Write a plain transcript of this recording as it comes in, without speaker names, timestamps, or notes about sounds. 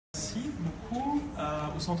merci beaucoup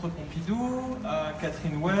au Centre Pompidou, à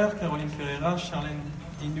Catherine Ware, Caroline Ferreira, Charlène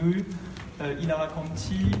Dinou, Ilara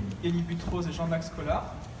Conti, Élie Butros et Jean-Max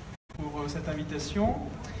Collard pour cette invitation.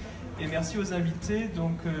 Et merci aux invités,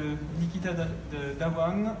 donc Nikita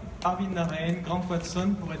Dhawan, Arvind Narrain, Grant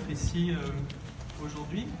Watson pour être ici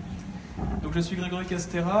aujourd'hui. Donc je suis Grégory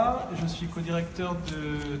Castéra, je suis co-directeur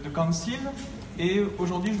de Council et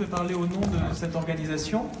aujourd'hui je vais parler au nom de cette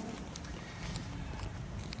organisation.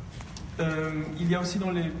 Il y a aussi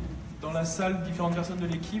dans la salle différentes personnes de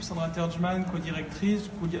l'équipe, Sandra Terjman,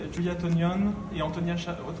 co-directrice, Julia Tonion et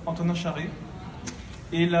Antonin Charret.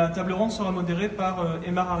 Et la table ronde sera modérée par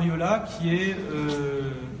Aimar Arriola, qui est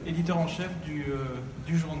éditeur en chef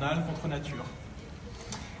du journal Contre Nature.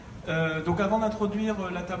 Donc avant d'introduire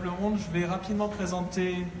la table ronde, je vais rapidement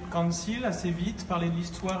présenter Council assez vite, parler de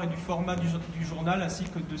l'histoire et du format du journal ainsi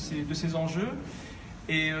que de ses enjeux.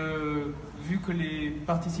 Et vu que les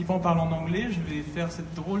participants parlent en anglais, je vais faire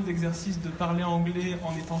cette drôle d'exercice de parler anglais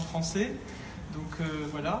en étant français. Donc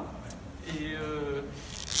voilà.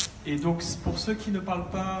 Et donc pour ceux qui ne parlent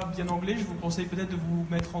pas bien anglais, je vous conseille peut-être de vous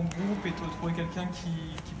mettre en groupe et de trouver quelqu'un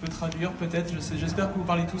qui peut traduire peut-être. J'espère que vous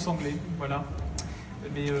parlez tous anglais. Voilà.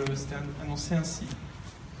 Mais c'était annoncé ainsi.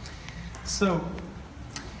 So,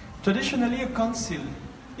 traditionally a council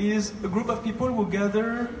is a group of people who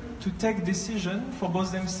gather to take decisions for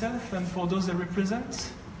both themselves and for those they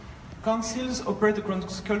represent. Councils operate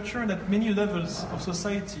across culture and at many levels of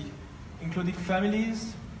society, including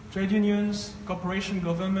families, trade unions, corporation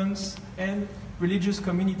governments, and religious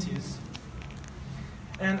communities.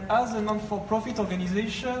 And as a non-for-profit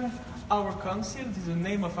organization, our council, this is the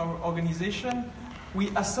name of our organization,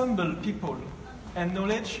 we assemble people and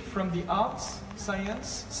knowledge from the arts,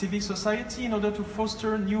 science, civic society in order to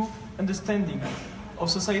foster new understanding of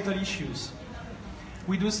societal issues.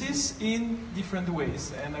 We do this in different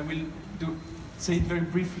ways, and I will say it very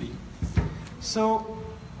briefly. So,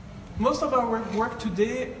 most of our work to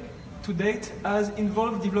date has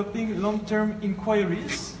involved developing long-term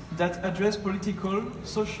inquiries that address political,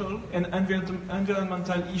 social, and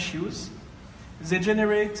environmental issues. They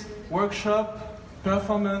generate workshops,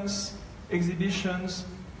 performance, exhibitions,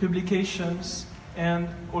 publications, and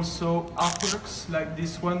also artworks like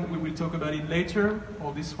this one, we will talk about it later,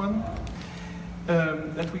 or this one,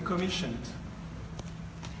 that we commissioned.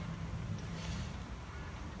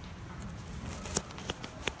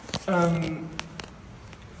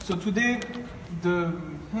 So today,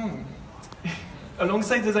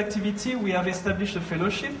 alongside this activity, we have established a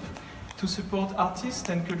fellowship to support artists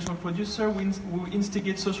and cultural producers who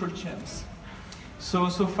instigate social change.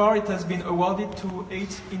 So far it has been awarded to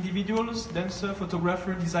 8 individuals, dancer,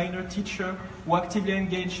 photographer, designer, teacher, who actively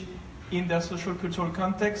engage in their social cultural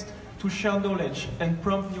context to share knowledge and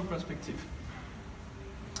prompt new perspective.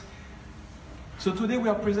 So today we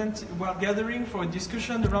are gathering for a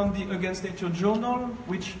discussion around the Against Nature journal,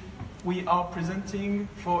 which we are presenting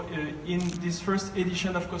in this first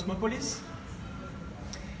edition of Cosmopolis.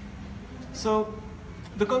 So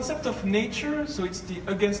the concept of nature, so it's the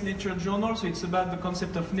Against Nature journal, so it's about the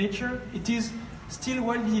concept of nature. It is still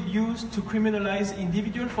widely used to criminalize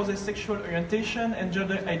individuals for their sexual orientation and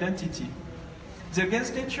gender identity. The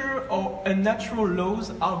Against Nature or unnatural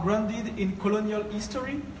laws are grounded in colonial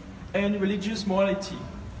history and religious morality,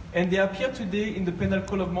 and they appear today in the penal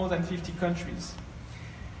code of more than 50 countries.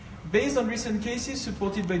 Based on recent cases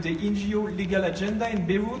supported by the NGO Legal Agenda in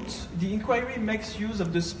Beirut, the inquiry makes use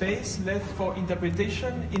of the space left for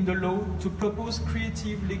interpretation in the law to propose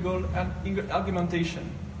creative legal argumentation.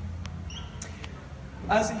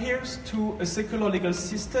 As heirs to a secular legal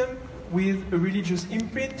system with a religious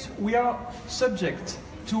imprint, we are subject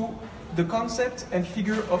to the concept and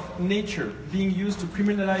figure of nature being used to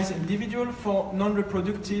criminalize individuals for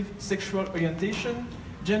non-reproductive sexual orientation,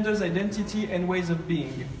 gender's identity, and ways of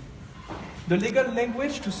being. The legal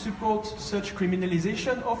language to support such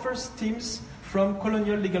criminalization offers themes from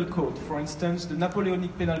colonial legal code, for instance, the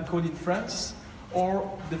Napoleonic Penal Code in France,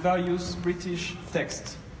 or the various British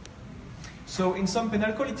texts. So in some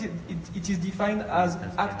penal code, it is defined as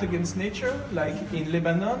act against nature, like in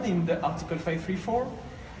Lebanon, in the Article 534,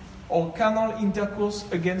 or carnal intercourse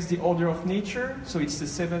against the order of nature, so it's the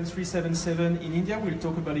 7377 in India, we'll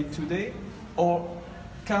talk about it today, or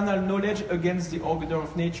carnal knowledge against the order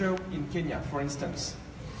of nature in Kenya, for instance.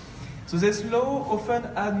 So this law often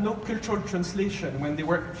had no cultural translation when they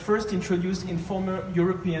were first introduced in former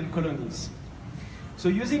European colonies. So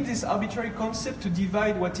using this arbitrary concept to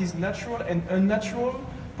divide what is natural and unnatural,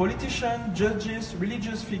 Politicians, judges,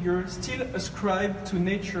 religious figures still ascribe to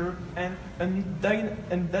nature an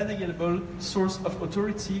undeniable source of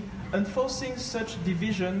authority, enforcing such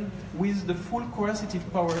division with the full coercive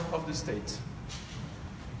power of the state.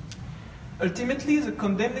 Ultimately, the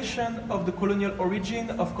condemnation of the colonial origin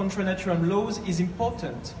of contranatural laws is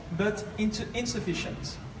important, but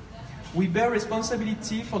insufficient. We bear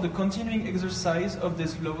responsibility for the continuing exercise of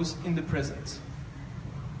these laws in the present.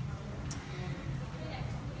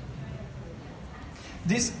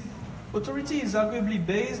 This authority is arguably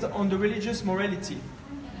based on the religious morality.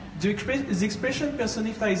 The expression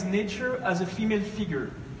personifies nature as a female figure,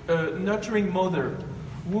 a nurturing mother,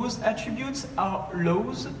 whose attributes are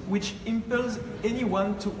laws which impels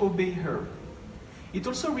anyone to obey her. It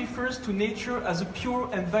also refers to nature as a pure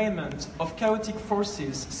environment of chaotic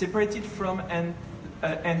forces separated from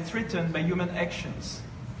and threatened by human actions.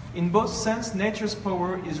 In both senses, nature's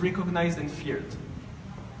power is recognized and feared.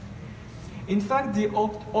 In fact, the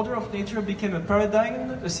order of nature became a paradigm,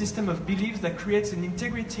 a system of beliefs that creates an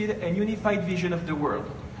integrated and unified vision of the world,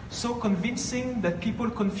 so convincing that people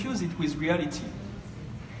confuse it with reality.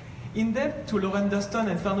 In depth to Lauren Duston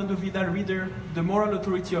and Fernando Vidal reader, The Moral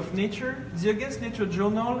Authority of Nature, the Against Nature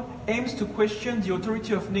Journal aims to question the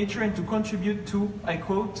authority of nature and to contribute to, I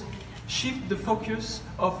quote, shift the focus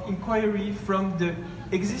of inquiry from the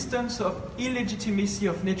existence of illegitimacy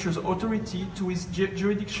of nature's authority to its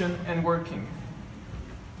jurisdiction and working.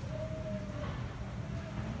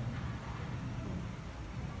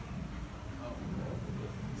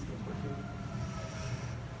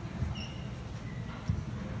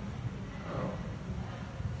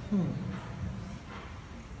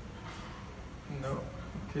 No,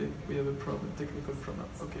 okay, we have a problem, technical problem,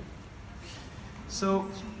 okay. So,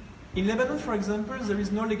 in Lebanon, for example, there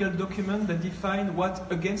is no legal document that defines what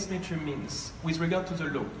against nature means with regard to the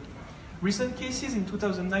law. Recent cases in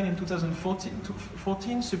 2009 and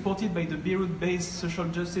 2014, supported by the Beirut-based social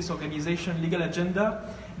justice organization Legal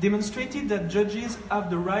Agenda, demonstrated that judges have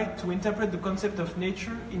the right to interpret the concept of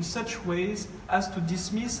nature in such ways as to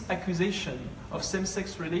dismiss accusation of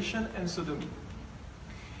same-sex relation and sodomy.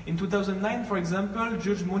 In 2009, for example,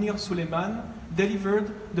 Judge Munir Suleiman delivered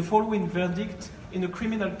the following verdict in a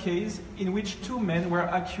criminal case in which two men were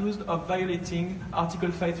accused of violating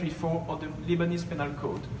Article 534 of the Lebanese Penal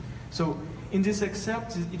Code. So, in this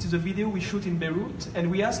excerpt, it is a video we shoot in Beirut,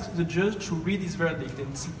 and we asked the judge to read his verdict.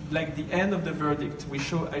 And it's like the end of the verdict.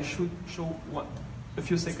 I should show a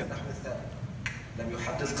few seconds. لم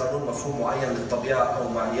يحدد قانون مفهوم معين للطبيعة أو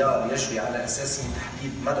معيار يجري على أساسه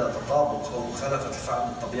تحديد مدى تطابق أو مخالفة الفعل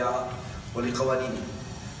للطبيعة ولقوانينه.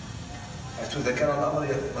 حيث إذا كان الأمر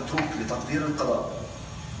متروك لتقدير القضاء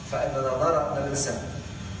فإننا نرى أن الإنسان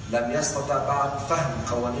لم يستطع بعد فهم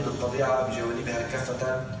قوانين الطبيعة بجوانبها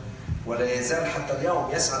كافة ولا يزال حتى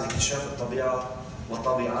اليوم يسعى لاكتشاف الطبيعة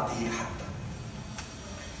وطبيعته حتى.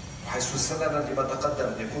 وحيث استندنا لما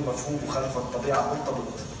تقدم يكون مفهوم مخالفة الطبيعة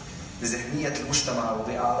مرتبط بذهنية المجتمع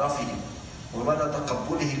وبأعرافه ومدى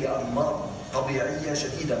تقبله لأنماط طبيعية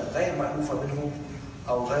جديدة غير مألوفة منه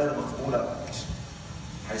أو غير مقبولة،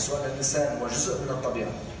 حيث أن الإنسان هو جزء من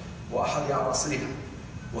الطبيعة وأحد عناصرها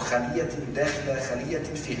وخلية داخل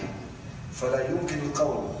خلية فيها، فلا يمكن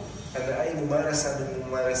القول أن أي ممارسة من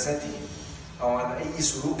ممارساته أو عن أي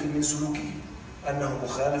سلوك من سلوكه أنه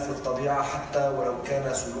مخالف للطبيعة حتى ولو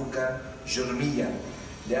كان سلوكا جرميا،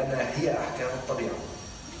 لأنها هي أحكام الطبيعة.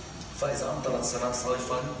 فإذا أمطرت سماء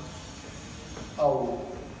صيفا أو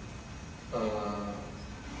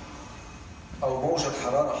موجة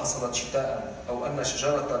حرارة حصلت شتاء أو أن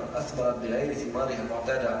شجرة أثمرت بغير ثمارها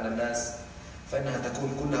المعتادة عند الناس فإنها تكون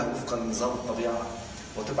كلها وفقا لنظام الطبيعة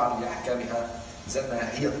وتبعا لأحكامها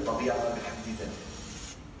لأنها هي الطبيعة بحد ذاتها.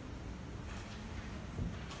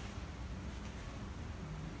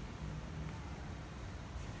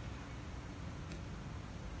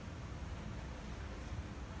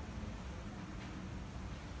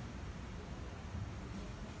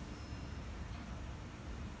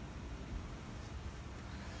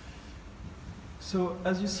 So,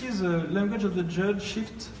 as you see, the language of the judge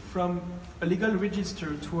shifts from a legal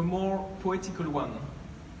register to a more poetical one.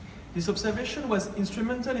 This observation was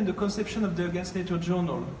instrumental in the conception of the Against Nature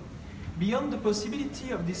Journal. Beyond the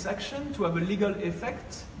possibility of this action to have a legal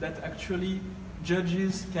effect, that actually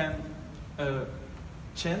judges can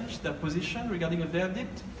change their position regarding a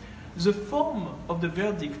verdict, the form of the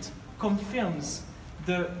verdict confirms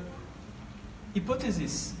the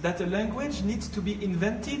hypothesis that a language needs to be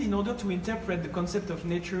invented in order to interpret the concept of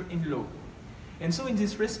nature in law. And so in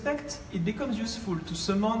this respect, it becomes useful to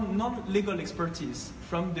summon non-legal expertise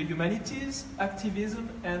from the humanities, activism,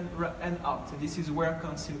 and art. And this is where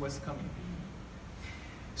council was coming.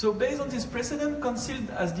 So based on this precedent, Council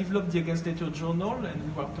has developed the Against Nature Journal, and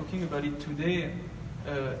we were talking about it today,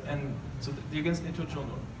 and so the Against Nature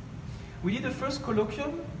Journal. We did the first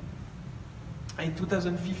colloquium in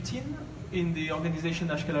 2015 in the organization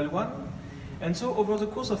Ashkal Al-Wan, and so over the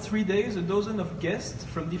course of 3 days, a dozen of guests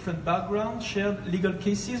from different backgrounds shared legal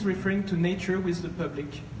cases referring to nature with the public,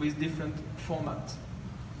 with different formats.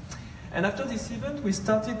 And after this event, we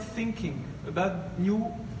started thinking about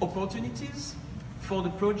new opportunities for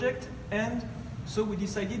the project, and so we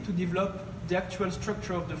decided to develop the actual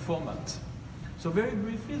structure of the format. So very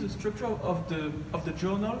briefly, the structure of the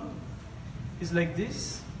journal is like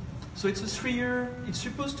this. So it's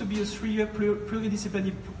supposed to be a 3-year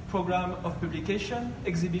pluridisciplinary program of publication,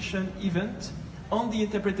 exhibition, event on the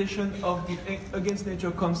interpretation of the Against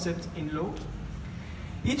Nature concept in law.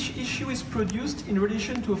 Each issue is produced in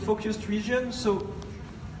relation to a focused region. So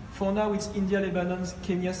for now it's India, Lebanon,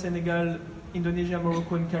 Kenya, Senegal, Indonesia,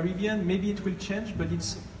 Morocco, and Caribbean. Maybe it will change, but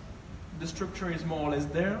the structure is more or less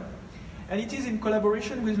there. And it is in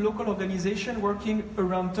collaboration with local organizations working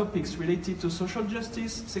around topics related to social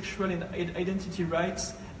justice, sexual and identity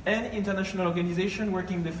rights, and international organizations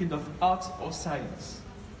working in the field of art or science.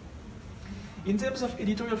 In terms of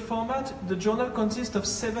editorial format, the journal consists of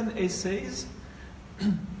 7 essays,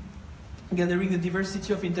 gathering the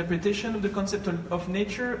diversity of interpretation of the concept of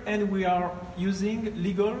nature, and we are using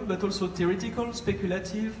legal but also theoretical,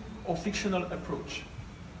 speculative, or fictional approach.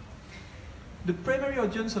 The primary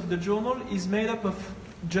audience of the journal is made up of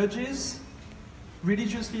judges,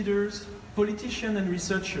 religious leaders, politicians, and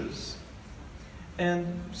researchers. And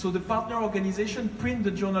so the partner organization print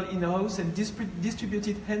the journal in-house and distribute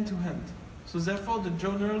it hand-to-hand. So therefore the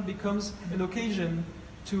journal becomes an occasion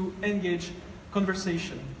to engage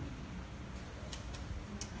conversation.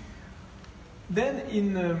 Then,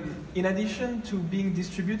 in addition to being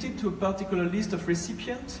distributed to a particular list of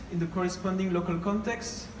recipients in the corresponding local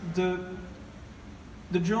context, the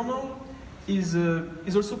journal is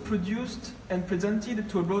also produced and presented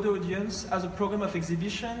to a broader audience as a program of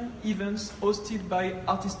exhibition, events hosted by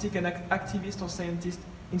artistic and activist or scientist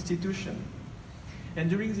institutions. And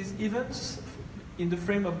during these events, in the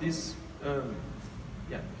frame of this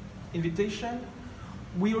invitation,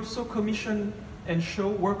 we also commission and show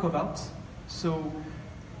work of art. So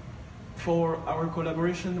for our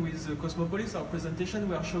collaboration with Cosmopolis, our presentation,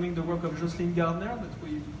 we are showing the work of Jocelyn Gardner, but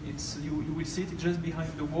you will see it just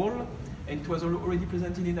behind the wall, and it was already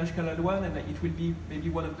presented in Ashkal Al-Wan, and it will be maybe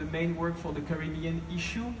one of the main work for the Caribbean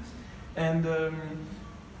issue. And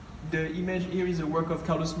the image here is a work of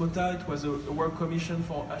Carlos Mota. It was a work commission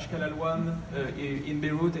for Ashkal Al-Wan in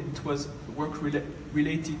Beirut, and it was work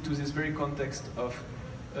related to this very context of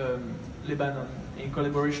Lebanon, in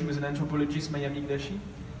collaboration with an anthropologist, Maya Migdashi.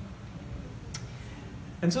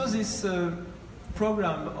 And so this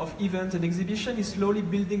program of event and exhibition is slowly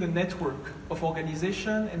building a network of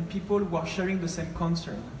organizations and people who are sharing the same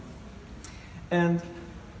concern. And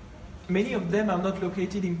many of them are not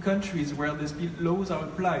located in countries where these laws are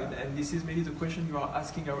applied, and this is maybe the question you are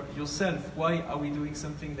asking yourself: why are we doing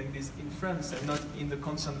something like this in France and not in the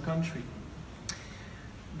concerned country?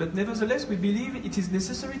 But nevertheless, we believe it is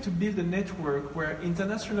necessary to build a network where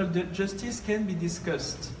international justice can be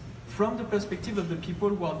discussed from the perspective of the people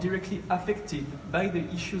who are directly affected by the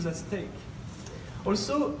issues at stake.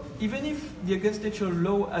 Also, even if the Against Nature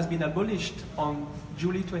law has been abolished on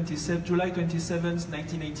July 27,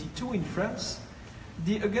 1982 in France,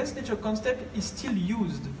 the Against Nature concept is still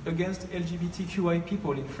used against LGBTQI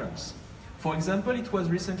people in France. For example, it was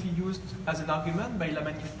recently used as an argument by La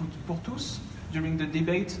Manif pour tous during the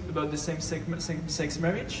debate about the same-sex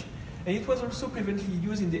marriage, and it was also previously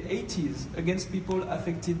used in the 80s against people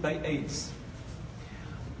affected by AIDS.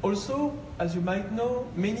 Also, as you might know,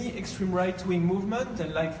 many extreme right-wing movements,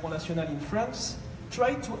 and like Front National in France,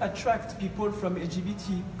 try to attract people from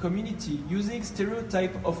LGBT community using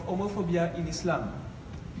stereotype of homophobia in Islam.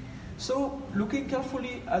 So, looking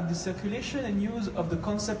carefully at the circulation and use of the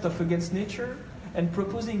concept of Against Nature and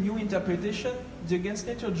proposing new interpretation, the Against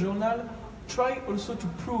Nature journal try also to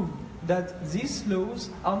prove that these laws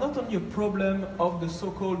are not only a problem of the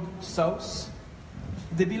so-called South,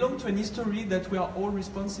 they belong to an history that we are all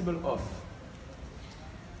responsible of.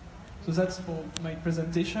 So that's for my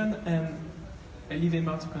presentation, and I leave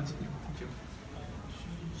Aimar to continue. Thank you.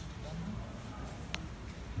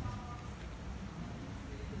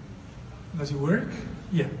 Does it work?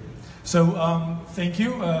 Yeah. So thank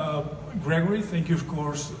you, Grégory. Thank you, of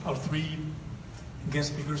course, our 3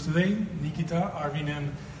 guest speakers today, Nikita, Arvind,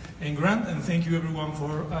 and Grant, and thank you everyone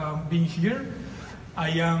for being here. I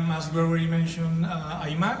am, as Grégory mentioned,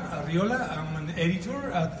 Aimar, Arriola. I'm an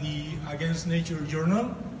editor at the Against Nature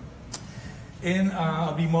journal. and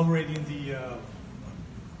I'll be moderating the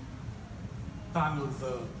panel,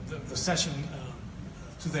 the session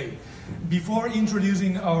today. Before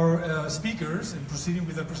introducing our speakers and proceeding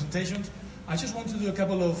with the presentations, I just want to do a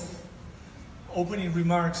couple of opening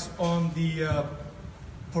remarks on the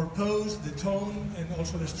purpose, the tone, and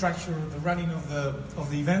also the structure, the running of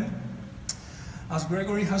the event. As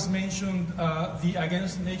Grégory has mentioned, the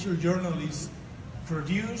Against Nature journal is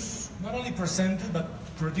produced, not only presented, but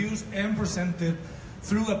produced and presented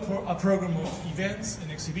through a program of events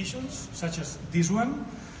and exhibitions, such as this one.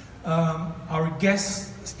 Our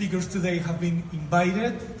guest speakers today have been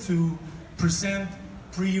invited to present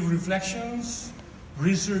pre-reflections,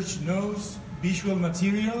 research notes, visual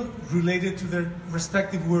material related to their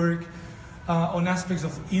respective work on aspects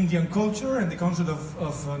of Indian culture and the concept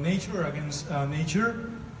of nature, against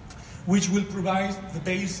nature, which will provide the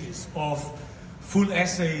basis of full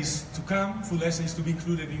essays to come, full essays to be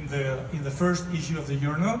included in the first issue of the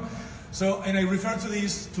journal. So, and I refer to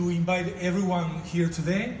this to invite everyone here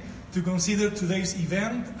today to consider today's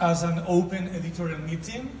event as an open editorial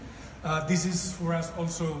meeting. This is for us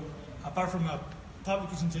also, apart from a public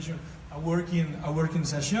presentation, a working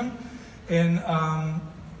session, and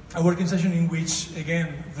a working session in which,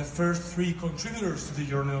 again, the first three contributors to the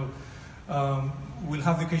journal will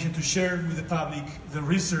have the occasion to share with the public the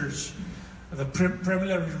research, the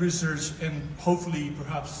preliminary research, and hopefully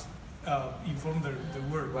perhaps inform their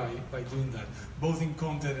work by doing that, both in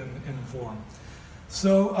content and form.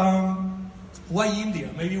 So, why India?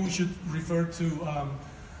 Maybe we should refer to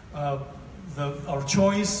our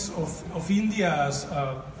choice of India as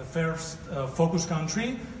the first focus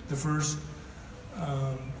country, the first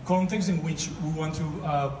context in which we want to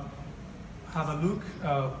have a look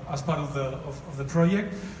as part of the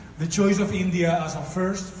project. The choice of India as our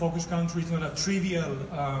first focus country is not a trivial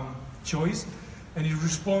choice, and it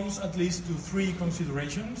responds at least to three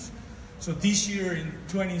considerations. So this year, in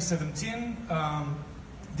 2017,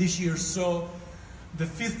 this year saw the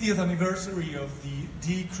 50th anniversary of the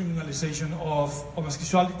decriminalization of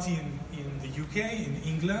homosexuality in the UK, in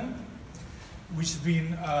England, which has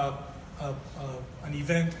been an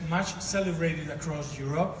event much celebrated across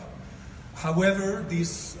Europe. However,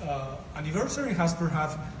 this anniversary has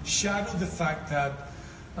perhaps shadowed the fact that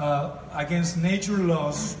against nature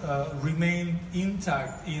laws remain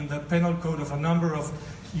intact in the penal code of a number of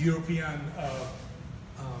European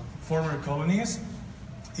former colonies,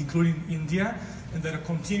 including India, and that it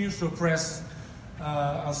continues to oppress,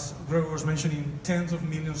 as Grégory was mentioning, tens of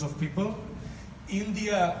millions of people.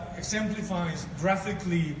 India exemplifies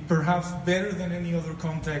graphically, perhaps better than any other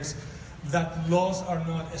context, that laws are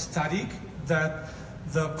not static, that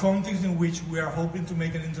the context in which we are hoping to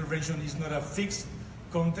make an intervention is not a fixed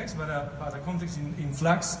context, but a context in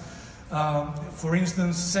flux. For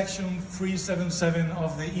instance, Section 377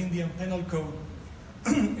 of the Indian Penal Code,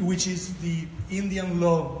 which is the Indian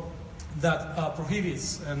law that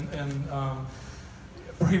prohibits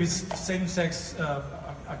prohibits same-sex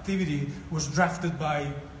activity, was drafted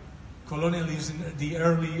by colonialists in the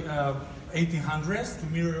early 1800s to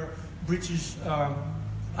mirror British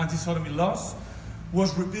anti-sodomy laws,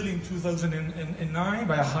 was repealed in 2009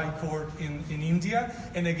 by a high court in India,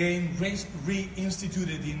 and again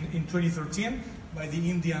reinstituted in 2013 by the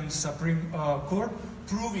Indian Supreme Court,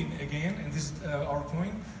 proving again, and this is our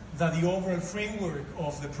point, that the overall framework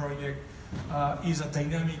of the project is a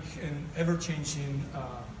dynamic and ever-changing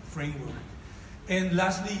framework. And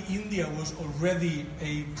lastly, India was already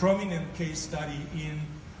a prominent case study in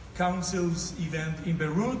Council's event in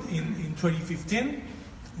Beirut in 2015,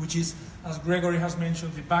 which is, as Grégory has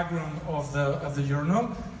mentioned, the background of the journal.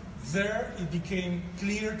 There it became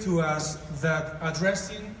clear to us that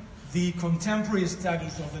addressing the contemporary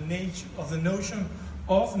status of the notion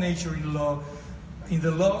of nature in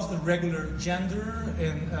the laws that regulate gender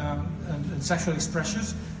and sexual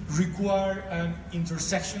expressions require an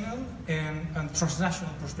intersectional and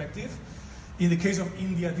transnational perspective. In the case of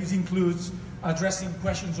India, this includes addressing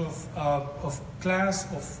questions of class,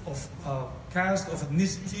 of caste, of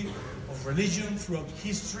ethnicity, of religion throughout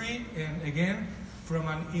history, and again, from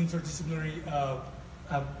an interdisciplinary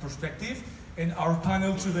perspective. And our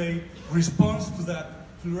panel today responds to that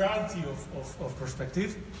plurality of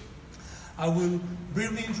perspective. I will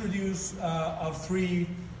briefly introduce our three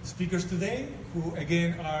speakers today, who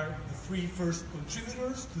again are the three first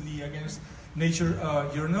contributors to the Against Nature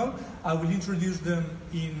journal. I will introduce them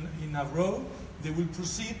in a row. They will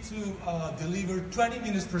proceed to deliver 20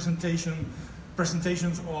 minutes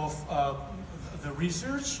presentations of the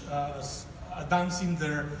research, advancing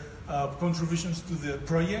their contributions to the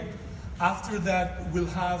project. After that, we'll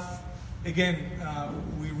have Again,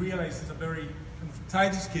 we realize it's a very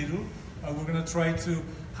tight schedule. We're going to try to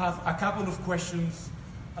have a couple of questions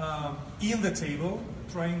in the table,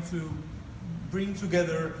 trying to bring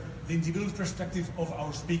together the individual perspective of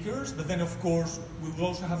our speakers, but then of course we will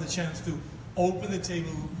also have the chance to open the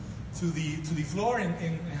table to the floor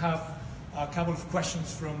and have a couple of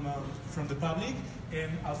questions from the public,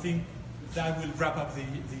 and I think that will wrap up the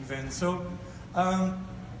event. So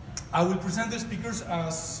I will present the speakers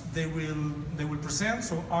as they will present.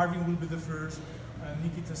 So Arvind will be the first,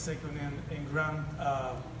 Nikita second, and Grant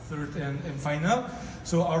third and final.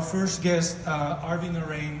 So our first guest, Arvind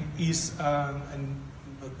Narrain, is a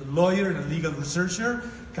lawyer and a legal researcher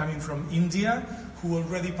coming from India, who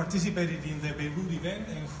already participated in the Beirut event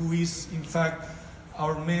and who is in fact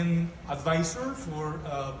our main advisor for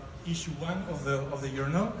issue 1 of the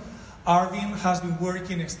journal. Arvind has been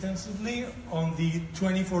working extensively on the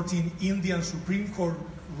 2014 Indian Supreme Court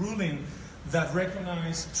ruling that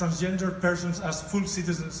recognized transgender persons as full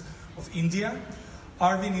citizens of India.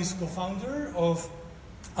 Arvind is co-founder of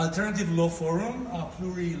Alternative Law Forum, a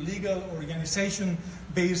pluri-legal organization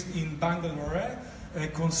based in Bangalore,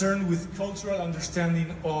 concerned with cultural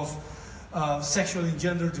understanding of sexual and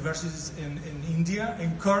gender diversities in India,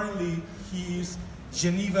 and currently he is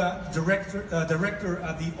Geneva director at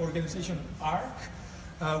the organization ARC,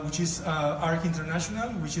 which is ARC International,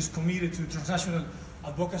 which is committed to transnational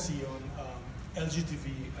advocacy on LGBT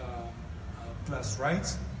plus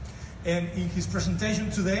rights. And in his presentation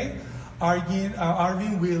today,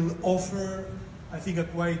 Arvind will offer, I think, a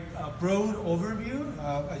quite broad overview,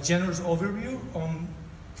 a generous overview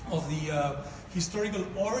of the historical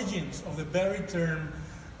origins of the very term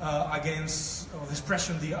against, of the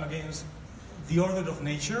expression against the order of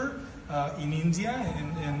nature in India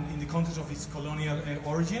and in the context of its colonial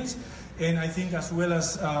origins. And I think as well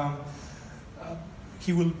as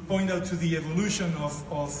he will point out to the evolution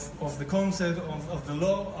of the concept of the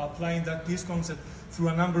law, applying this concept through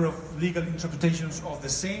a number of legal interpretations of the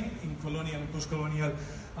same in colonial and post-colonial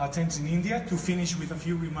times in India, to finish with a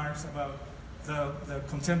few remarks about the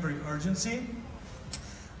contemporary urgency.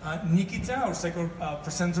 Nikita, our second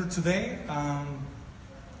presenter today,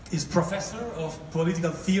 is professor of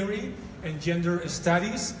political theory and gender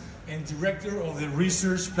studies and director of the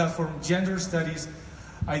research platform Gender Studies,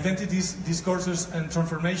 Identities, Discourses and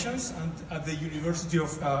Transformations at the University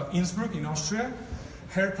of Innsbruck in Austria.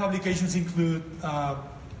 Her publications include,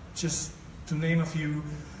 just to name a few,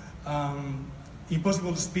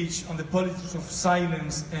 Impossible Speech on the Politics of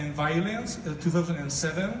Silence and Violence,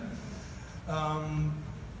 2007,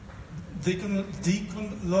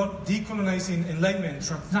 Decolonizing Enlightenment,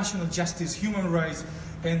 Transnational Justice, Human Rights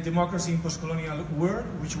and Democracy in Postcolonial World,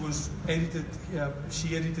 which was edited,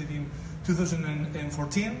 she edited in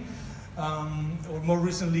 2014, or more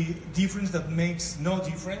recently, Difference That Makes No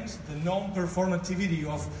Difference, the non-performativity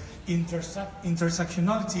of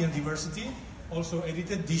intersectionality and diversity, also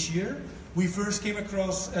edited this year. We first came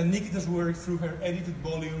across Nikita's work through her edited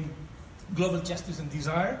volume, Global Justice and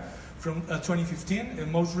Desire, from 2015,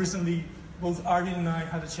 and most recently, both Arvind and I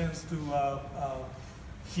had a chance to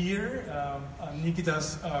hear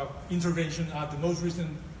Nikita's intervention at the most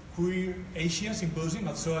recent Queer Asia Symposium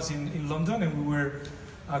at SOAS in London, and we were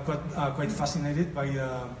quite fascinated by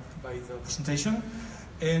the presentation.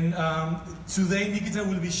 And today Nikita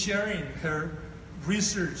will be sharing her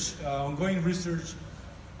research, ongoing research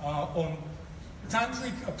on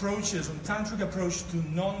tantric approaches, to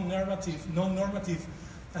non-normative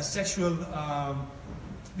sexual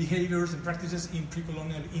behaviors and practices in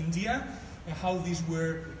pre-colonial India, and how these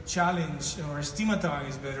were challenged or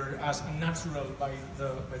stigmatized better as unnatural by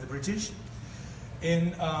the British.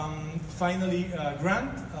 And finally,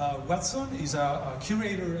 Grant Watson is a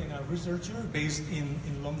curator and a researcher based in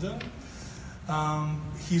London.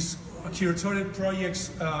 His curatorial projects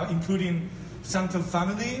including Santal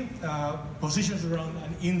Family, Positions Around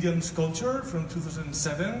an Indian Sculpture from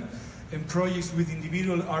 2007, and projects with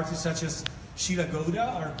individual artists such as Sheila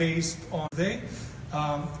Gowda are based on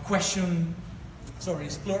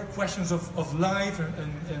explore questions of life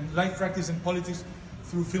and life practice and politics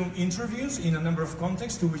through film interviews in a number of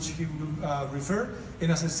contexts to which he will refer.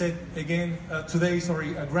 And as I said again today,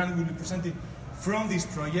 Grant will be presented from this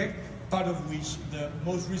project, part of which, the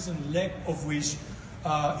most recent leg of which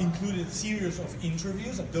included a series of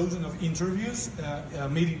interviews, a dozen of interviews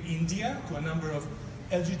made in India to a number of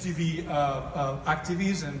LGBT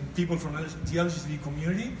activists and people from the LGBT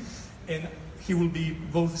community. And he will be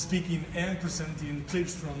both speaking and presenting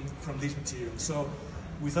clips from this material. So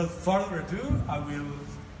without further ado, I will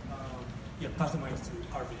pass the mic to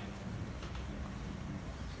Arvind.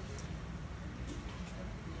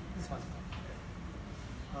 one.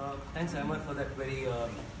 Thanks, Aimar, for that very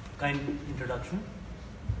kind introduction.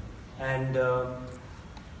 And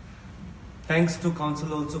thanks to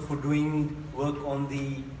Council also for doing work on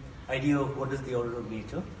the idea of what is the order of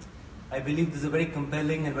nature. I believe this is a very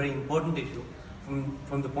compelling and very important issue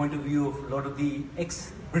from the point of view of a lot of the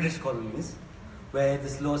ex-British colonies, where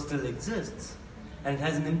this law still exists and it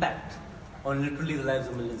has an impact on literally the lives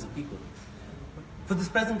of millions of people. For this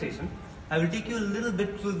presentation, I will take you a little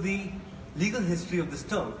bit through the legal history of this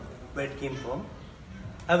term, where it came from.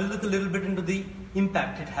 I will look a little bit into the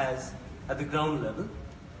impact it has at the ground level,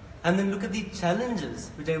 and then look at the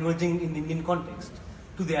challenges which are emerging in the Indian context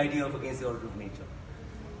to the idea of against the order of nature.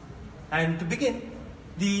 And to begin,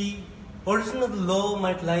 the origin of the law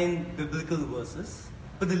might lie in biblical verses,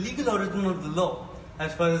 but the legal origin of the law,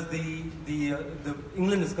 as far as the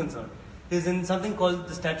England is concerned, is in something called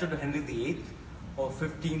the Statute of Henry VIII of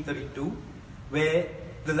 1532, where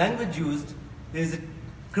the language used is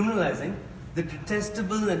criminalizing the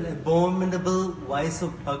detestable and abominable vice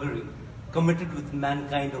of buggery committed with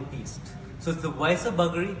mankind or beast. So it's the vice of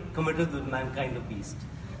buggery committed with mankind or beast.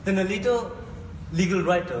 Then a later legal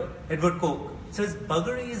writer, Edward Coke, says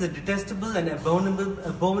buggery is a detestable and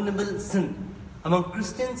abominable sin among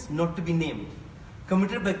Christians not to be named,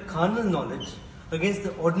 committed by carnal knowledge against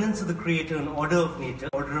the ordinance of the Creator and order of nature,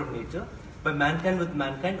 by mankind with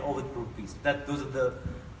mankind or with brute beast. Those are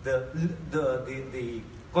the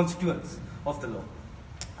constituents of the law.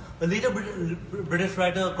 A later British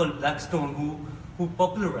writer called Blackstone, who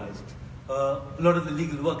popularized a lot of the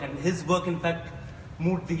legal work, and his work in fact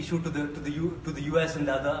moved the issue to the US and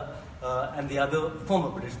the other former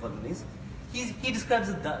British colonies. He describes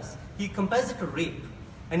it thus. He compares it to rape,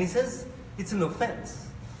 and he says it's an offense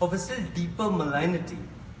of a still deeper malignity,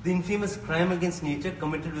 the infamous crime against nature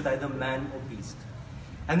committed with either man or beast.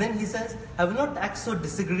 And then he says, I will not act so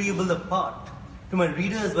disagreeable a part to my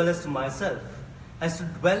reader as well as to myself, as to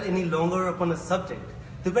dwell any longer upon a subject,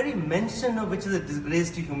 the very mention of which is a disgrace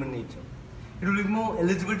to human nature. It will be more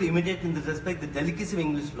eligible to imitate in this respect the delicacy of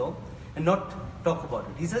English law and not talk about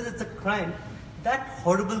it. He says it's a crime, that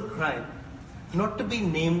horrible crime, not to be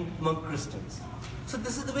named among Christians. So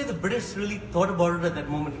this is the way the British really thought about it at that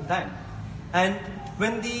moment in time. And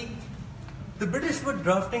when the British were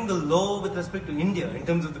drafting the law with respect to India in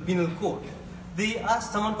terms of the penal code, they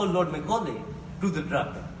asked someone called Lord Macaulay to do the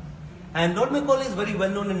drafting. And Lord Macaulay is very well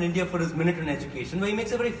known in India for his Minute on Education, where he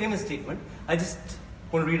makes a very famous statement. I just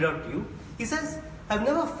want to read it out to you. He says, I've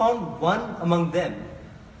never found one among them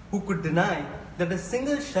who could deny that a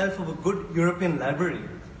single shelf of a good European library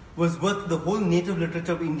was worth the whole native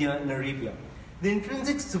literature of India and Arabia. The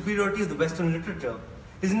intrinsic superiority of the Western literature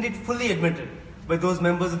is indeed fully admitted by those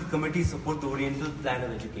members of the committee who support the Oriental plan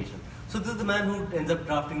of education. So this is the man who ends up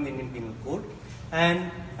drafting the Indian Penal Code.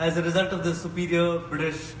 And as a result of the superior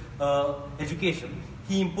British education,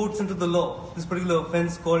 he imports into the law this particular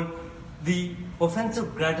offense called the offense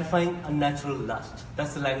of gratifying unnatural lust.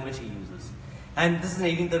 That's the language he uses. And this is in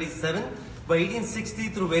 1837. By 1860,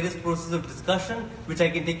 through various processes of discussion, which I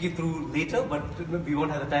can take you through later, but we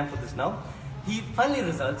won't have the time for this now, he finally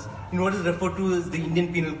results in what is referred to as the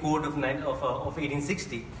Indian Penal Code of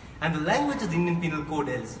 1860. And the language of the Indian Penal Code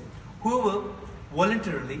is, whoever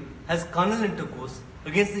voluntarily has carnal intercourse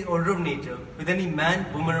against the order of nature with any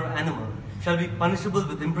man, woman or animal shall be punishable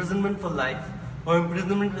with imprisonment for life or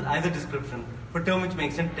imprisonment with either description for a term which may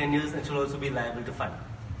extend 10 years and shall also be liable to fine.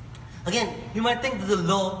 Again, you might think this is a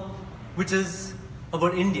law which is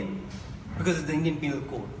about India because it's the Indian Penal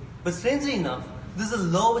Code. But strangely enough, this is a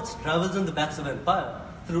law which travels on the backs of empire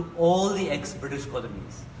through all the ex-British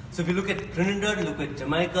colonies. So if you look at Trinidad, you look at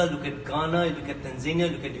Jamaica, look at Ghana, you look at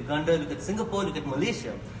Tanzania, look at Uganda, look at Singapore, look at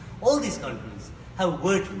Malaysia, all these countries have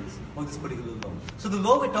versions of this particular law. So the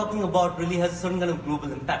law we're talking about really has a certain kind of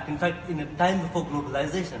global impact. In fact, in a time before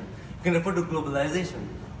globalization, you can refer to globalization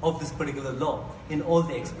of this particular law in all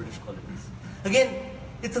the ex-British colonies. Again,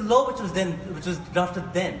 it's a law which was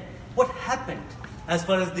drafted then. What happened as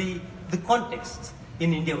far as the context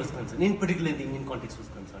in India was concerned, in particular the Indian context was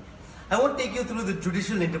concerned? I won't take you through the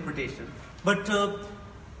judicial interpretation, but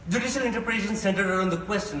judicial interpretation centered around the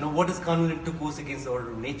question of what is carnal intercourse against the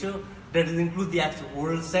order of nature. Does it include the acts of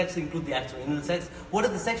oral sex, include the acts of anal sex? What are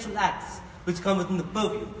the sexual acts which come within the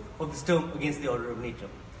purview of this term against the order of nature?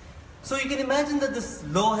 So you can imagine that this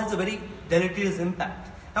law has a very deleterious impact.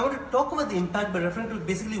 I want to talk about the impact by referring to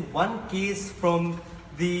basically one case from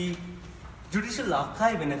the judicial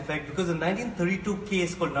archive in effect, because a 1932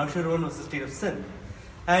 case called Narrain was the state of sin.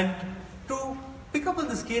 And to pick up on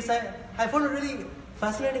this case, I found a really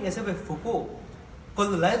fascinating essay by Foucault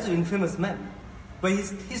called The Lives of Infamous Men, where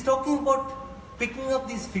he's talking about picking up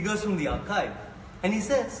these figures from the archive. And he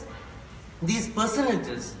says, these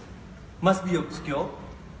personages must be obscure,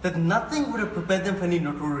 that nothing would have prepared them for any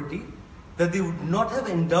notoriety, that they would not have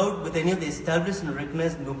endowed with any of the established and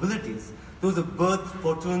recognized nobilities, those of birth,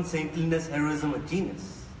 fortune, saintliness, heroism, or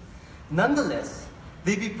genius. Nonetheless,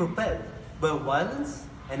 they be propelled by violence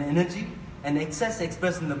and energy and excess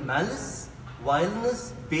expressed in the malice,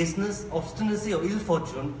 vileness, baseness, obstinacy, or ill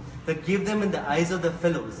fortune that gave them in the eyes of their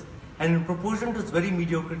fellows, and in proportion to its very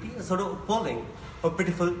mediocrity, a sort of appalling or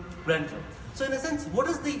pitiful grandeur. So in a sense, what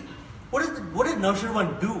did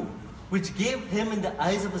Naushirwan do which gave him in the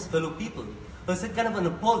eyes of his fellow people a kind of an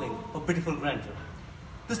appalling or pitiful grandeur?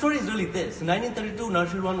 The story is really this. In 1932,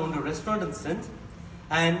 Naushirwan owned a restaurant in Sindh,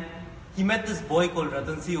 and he met this boy called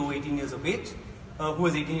Ratan Si, who was 18 years of age.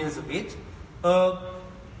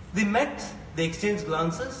 They met, they exchanged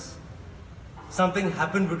glances. Something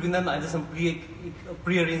happened between them, either some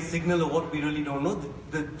pre-arranged signal or what, we really don't know.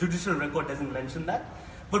 The judicial record doesn't mention that.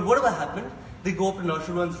 But whatever happened, they go up to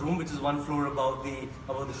Naushirwan's room, which is one floor above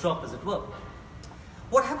the shop, as it were.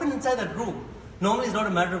 What happened inside that room normally is not a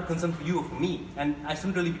matter of concern for you or for me, and I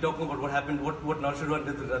shouldn't really be talking about what happened, what Naushirwan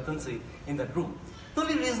did with Ratan Si in that room. The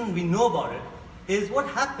only reason we know about it is what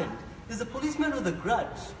happened is a policeman with a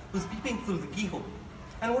grudge was peeping through the keyhole.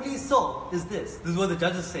 And what he saw is this is what the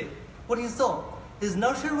judges say. What he saw is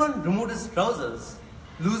Naushirwan removed his trousers,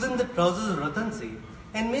 loosened the trousers of Ratan Si,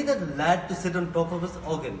 and made that lad to sit on top of his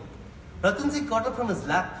organ. Ratan Si caught up from his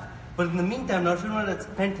lap, but in the meantime, Naushirwan had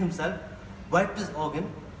spent himself, wiped his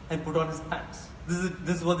organ, and put on his pants.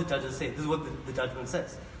 This is what the judges say. This is what the judgment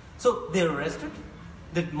says. So they are arrested,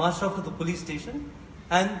 they marched off to the police station,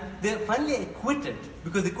 and they are finally acquitted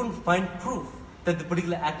because they couldn't find proof that the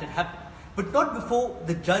particular act had happened. But not before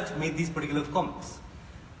the judge made these particular comments.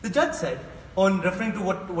 The judge said, on referring to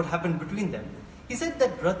what happened between them, he said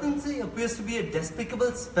that Ratan Si appears to be a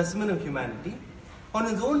despicable specimen of humanity. On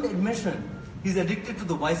his own admission, he is addicted to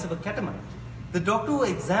the vice of a catamite. The doctor who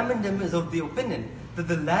examined him is of the opinion that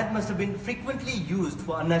the lad must have been frequently used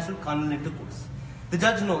for unnatural carnal intercourse. The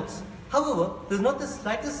judge notes, however, there is not the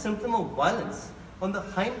slightest symptom of violence on the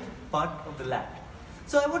hind part of the lad.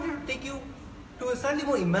 So I wanted to take you to a slightly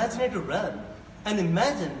more imaginative realm and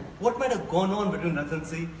imagine what might have gone on between Ratan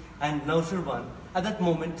Si and Naushirwan at that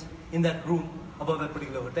moment in that room above that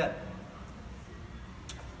particular hotel.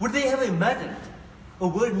 Would they have imagined a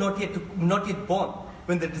world not yet born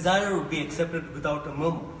when the desire would be accepted without a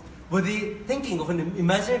murmur? Were they thinking of an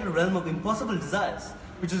imaginative realm of impossible desires,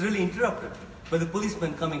 which was really interrupted by the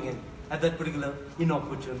policeman coming in at that particular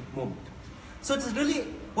inopportune moment? So it's really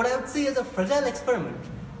what I would say is a fragile experiment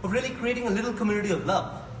of really creating a little community of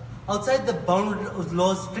love outside the boundary of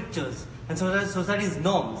law's strictures and society's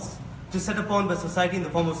norms, which is set upon by society in the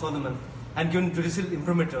form of Solomon and given judicial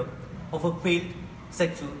imprimatur of a failed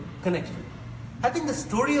sexual connection. I think the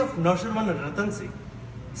story of Naushirwan and Ratan Si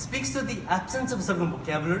speaks to the absence of a certain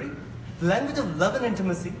vocabulary, the language of love and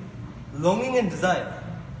intimacy, longing and desire,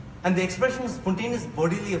 and the expression of spontaneous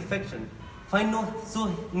bodily affection find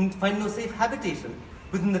no safe habitation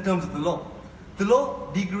within the terms of the law. The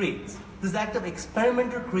law degrades this act of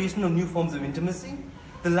experimental creation of new forms of intimacy.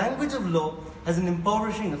 The language of law has an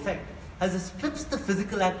impoverishing effect as it strips the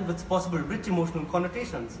physical act of its possible rich emotional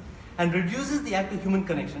connotations and reduces the act of human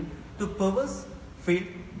connection to perverse, failed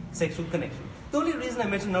sexual connection. The only reason I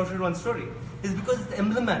mentioned Naushirwan's story is because it's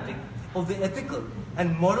emblematic of the ethical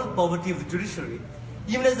and moral poverty of the judiciary,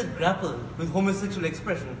 even as it grappled with homosexual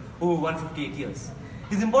expression over 158 years.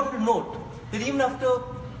 It's important to note that even after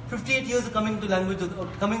 58 years of coming into language, of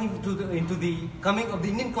the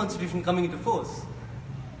Indian Constitution coming into force,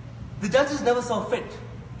 the judges never saw fit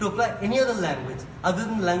to apply any other language other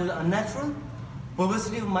than the language of unnatural,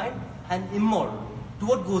 perversity of mind, and immoral to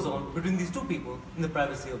what goes on between these two people in the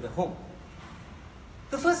privacy of their home.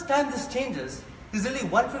 The first time this changes is really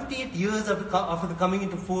 158 years after the coming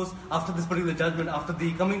into force, after this particular judgment, after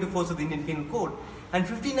the coming into force of the Indian Penal Code, and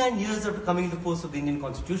 59 years after coming into force of the Indian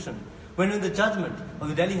Constitution, when in the judgment of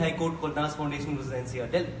the Delhi High Court called Nas Foundation was the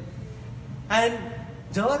NCR Delhi. And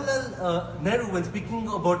Jawaharlal Nehru, when speaking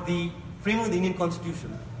about the framing of the Indian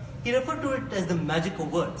Constitution, he referred to it as the magic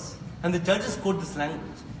of words, and the judges quote this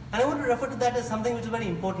language. And I want to refer to that as something which is very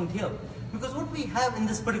important here, because what we have in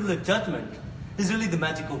this particular judgment is really the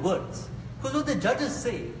magic of words. Because what the judges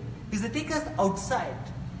say is they take us outside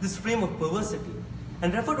this frame of perversity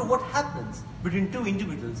and refer to what happens between two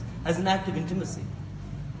individuals as an act of intimacy.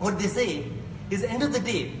 What they say is, at the end of the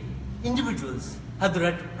day, individuals have the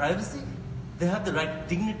right to privacy, they have the right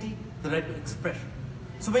to dignity, the right to expression.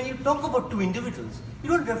 So when you talk about two individuals, you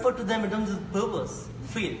don't refer to them in terms of perverse,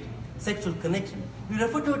 failed, sexual connection. We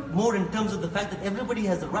refer to it more in terms of the fact that everybody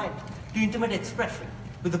has the right to intimate expression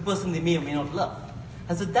with the person they may or may not love.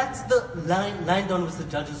 And so that's the line down which the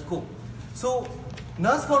judges go. So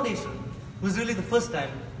Nas Foundation was really the first time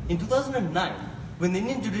in 2009 when the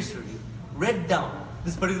Indian judiciary read down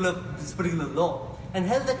this particular law and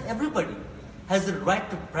held that everybody has the right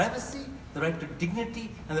to privacy, the right to dignity,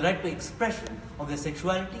 and the right to expression of their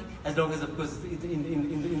sexuality, as long as, of course,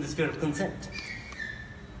 in the sphere of consent.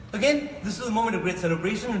 Again, this was a moment of great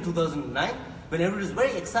celebration in 2009, when everyone was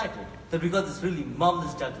very excited that we got this really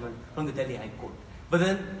marvelous judgment from the Delhi High Court. But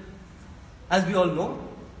then, as we all know,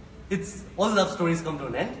 all love stories come to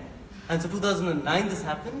an end. And so 2009 this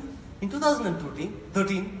happened. In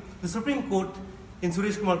 2013, the Supreme Court, in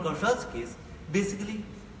Suresh Kumar Kaushal's case, basically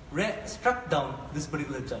struck down this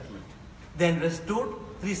particular judgment. Then restored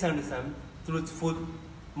 377 through its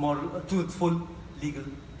full legal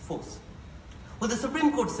force. What the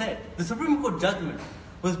Supreme Court said, the Supreme Court judgment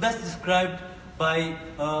was best described by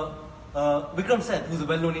Vikram Seth, who's a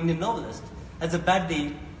well-known Indian novelist, as a bad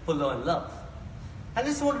day for law and love. And I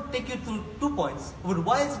just want to take you through 2 points about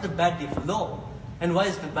why is it a bad day for law and why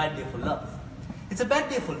is it a bad day for love. It's a bad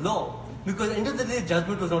day for law because at the end of the day, the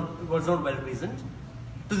judgment was not well reasoned.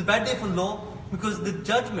 It was a bad day for law because the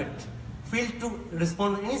judgment failed to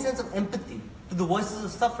respond with any sense of empathy to the voices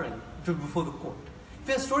of suffering which were before the court. If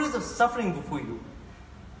you have stories of suffering before you,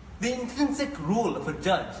 the intrinsic role of a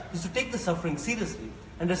judge is to take the suffering seriously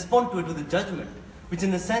and respond to it with a judgment, which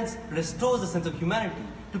in a sense restores a sense of humanity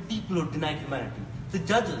to people who denied humanity. The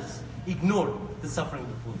judges ignored the suffering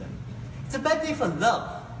before them. It's a bad day for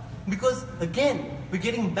love because, again, we're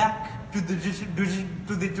getting back to the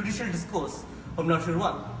judicial discourse of Nashir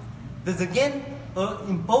 1. There's again an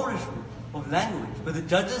impoverishment of language where the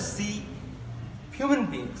judges see human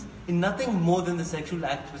beings in nothing more than the sexual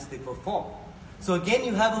act which they perform. So again,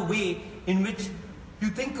 you have a way in which you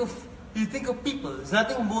think of people as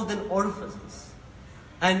nothing more than orifices.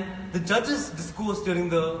 And the judges' discourse during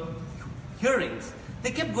the hearings,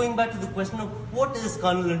 they kept going back to the question of what is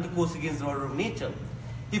carnal intercourse against the order of nature.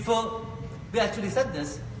 They actually said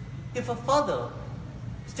this, if a father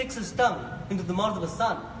sticks his tongue into the mouth of a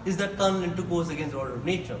son, is that carnal intercourse against the order of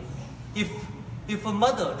nature? If a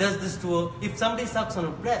mother does this if somebody sucks on a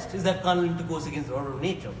breast, is that carnal intercourse against the order of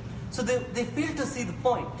nature? So they fail to see the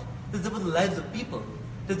point. It's about the lives of people.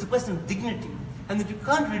 There's a question of dignity, and that you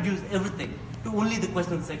can't reduce everything to only the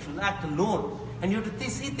question of the sexual act alone, and you have to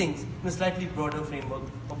see things in a slightly broader framework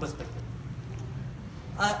or perspective.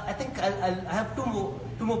 I think I have two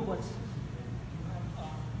more points.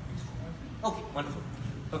 Okay, wonderful.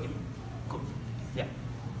 Okay, cool. Yeah.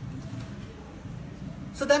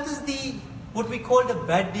 So that is what we called a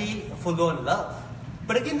bad day for law and love.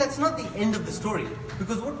 But again, that's not the end of the story,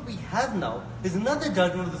 because what we have now is another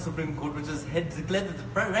judgment of the Supreme Court which has declared that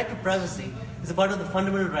the right to privacy is a part of the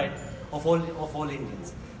fundamental right of all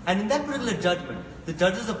Indians. And in that particular judgment, the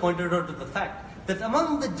judges have pointed out to the fact that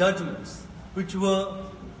among the judgments which were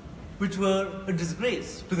a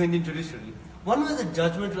disgrace to the Indian judiciary, one was a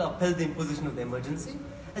judgment which upheld the imposition of the emergency,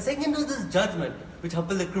 a second was this judgment which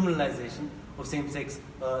upheld the criminalization of same-sex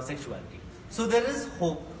sexuality. So there is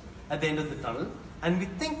hope at the end of the tunnel, and we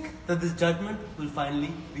think that this judgment will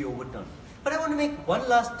finally be overturned. But I want to make one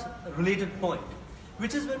last related point,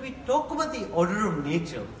 which is when we talk about the order of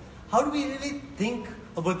nature, how do we really think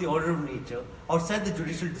about the order of nature outside the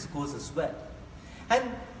judicial discourse as well? And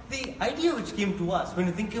the idea which came to us when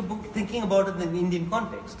we're thinking about it in the Indian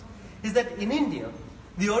context is that in India,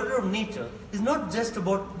 the order of nature is not just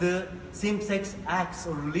about the same-sex acts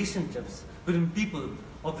or relationships between people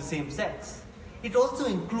of the same sex. It also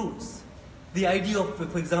includes the idea of,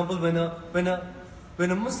 for example, when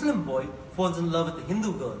a Muslim boy falls in love with a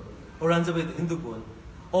Hindu girl or runs away with a Hindu girl,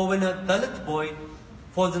 or when a Dalit boy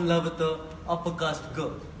falls in love with a upper caste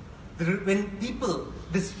girl. When people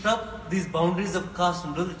disrupt these boundaries of caste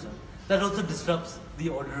and religion, that also disrupts the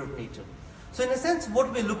order of nature. So in a sense,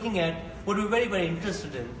 what we're looking at, what we're very, very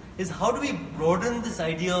interested in, is how do we broaden this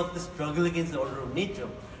idea of the struggle against the order of nature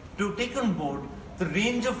to take on board the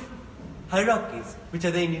range of hierarchies which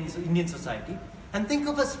are there in Indian society, and think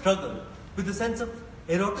of a struggle with the sense of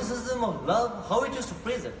eroticism of love, how we choose to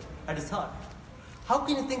phrase it at its heart. How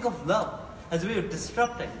can you think of love as a way of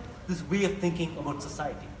disrupting this way of thinking about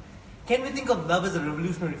society? Can we think of love as a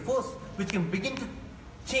revolutionary force which can begin to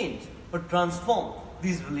change or transform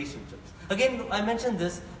these relationships? Again, I mention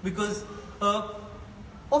this because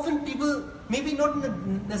often people, maybe not in a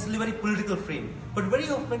necessarily very political frame, but very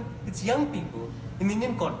often it's young people in the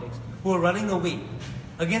Indian context who are running away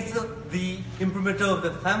against the imprimatur of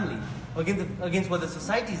the family, against what the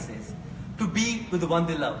society says, to be with the one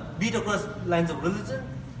they love, be it across lines of religion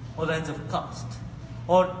or lines of caste,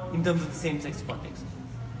 or in terms of the same-sex context.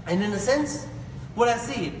 And in a sense, what I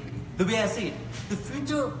see it, the way I see it, the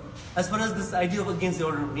future, as far as this idea of against the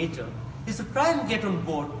order of nature, is to try and get on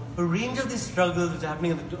board a range of these struggles which are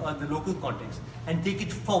happening in the local context and take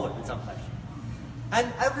it forward in some fashion.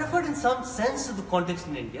 And I've referred in some sense to the context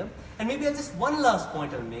in India, and maybe just one last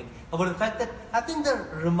point I'll make about the fact that I think there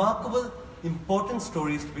are remarkable, important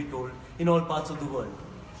stories to be told in all parts of the world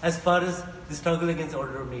as far as the struggle against the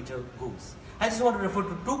order of nature goes. I just want to refer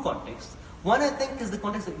to two contexts. One, I think, is the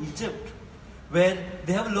context of Egypt, where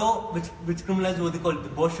they have a law which criminalizes what they call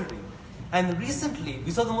debauchery. And recently,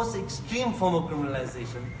 we saw the most extreme form of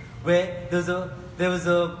criminalization, where there was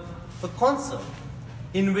a concert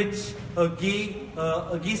in which a gay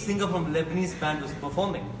singer from a Lebanese band was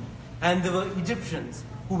performing, and there were Egyptians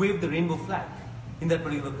who waved the rainbow flag in that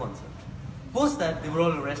particular concert. Post that, they were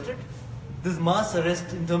all arrested. There's mass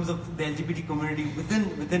arrest in terms of the LGBT community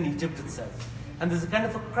within Egypt itself. And there's a kind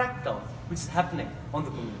of a crackdown which is happening on the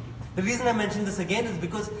community. The reason I mention this again is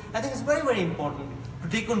because I think it's very, very important to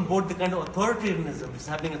take on board the kind of authoritarianism which is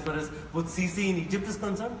happening as far as both CC in Egypt is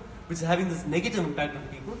concerned, which is having this negative impact on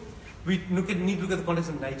people. We need to look at the context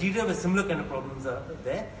of Nigeria, where similar kind of problems are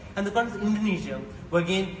there, and the context of Indonesia, where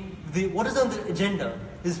again, what is on the agenda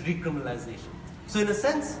is recriminalization. So in a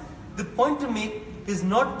sense, the point to make is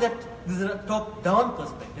not that this is a top-down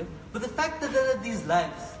perspective, but the fact that there are these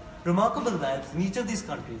lives, remarkable lives in each of these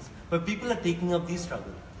countries, where people are taking up these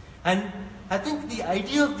struggles. And I think the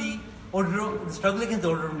idea of the struggle against the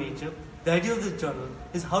order of nature, the idea of the journal,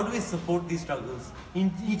 is how do we support these struggles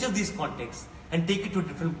in each of these contexts and take it to a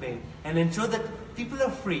different plane and ensure that people are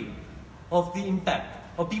free of the impact,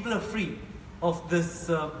 or people are free of this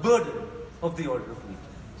burden of the order of nature.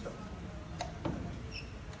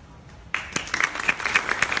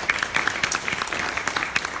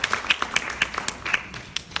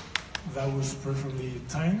 That was perfectly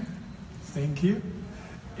timed. Thank you.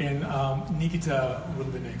 And Nikita will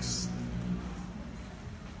be next.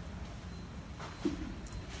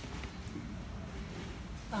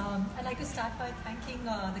 I'd like to start by thanking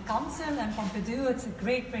the Council and Pompidou. It's a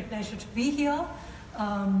great, great pleasure to be here.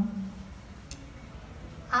 I'm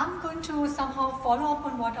going to somehow follow up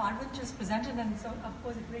on what Arvind just presented, and so, of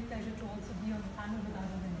course, a great pleasure to also be on the panel with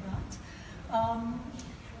Arvind and Grant.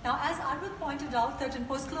 Now, as Arvind pointed out, that in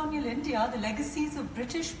post-colonial India, the legacies of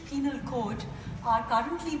British Penal Code are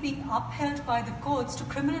currently being upheld by the courts to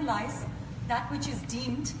criminalize that which is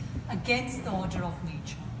deemed against the order of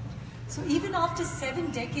nature. So even after 7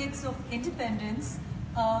 decades of independence,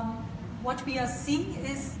 what we are seeing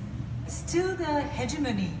is still the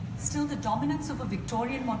hegemony, still the dominance of a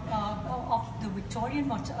Victorian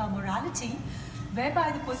morality,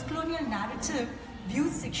 whereby the post-colonial narrative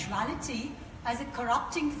views sexuality as a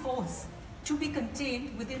corrupting force to be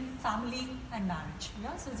contained within family and marriage.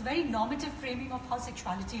 Yeah? So it's a very normative framing of how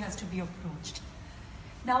sexuality has to be approached.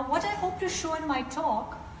 Now, what I hope to show in my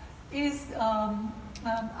talk is,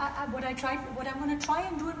 what I'm going to try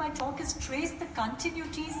and do in my talk is trace the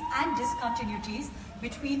continuities and discontinuities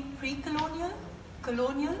between pre-colonial,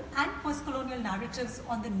 colonial and post-colonial narratives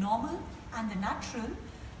on the normal and the natural,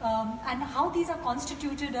 and how these are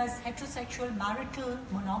constituted as heterosexual, marital,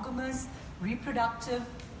 monogamous, reproductive,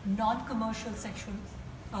 non-commercial sexual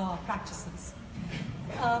practices.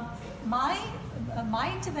 My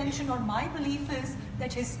intervention or my belief is that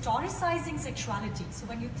historicizing sexuality, so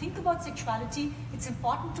when you think about sexuality, it's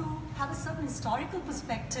important to have a certain historical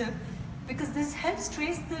perspective, because this helps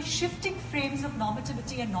trace the shifting frames of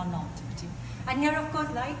normativity and non-normativity. And here, of course,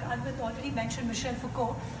 like Arvind already mentioned Michel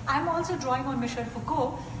Foucault, I'm also drawing on Michel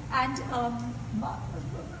Foucault, and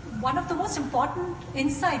one of the most important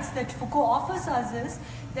insights that Foucault offers us is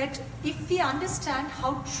that if we understand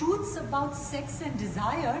how truths about sex and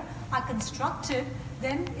desire are constructed,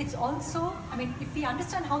 then it's also, if we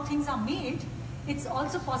understand how things are made, it's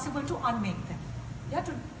also possible to unmake them. Yeah,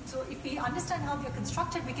 so if we understand how they're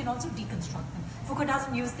constructed, we can also deconstruct them. Foucault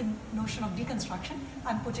doesn't use the notion of deconstruction.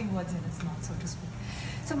 I'm putting words in his mouth, so to speak.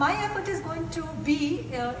 So my effort is going to be,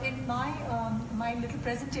 in my little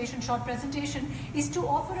presentation, short presentation, is to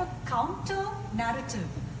offer a counter narrative,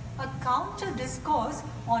 a counter discourse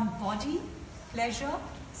on body, pleasure,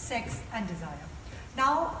 sex and desire.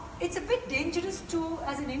 Now, it's a bit dangerous to,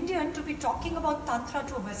 as an Indian, to be talking about Tantra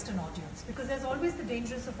to a Western audience, because there's always the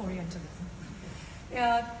dangers of Orientalism.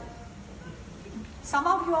 Some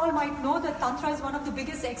of you all might know that Tantra is one of the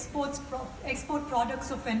biggest export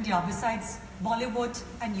products of India, besides Bollywood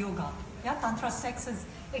and yoga. Yeah, Tantra sex is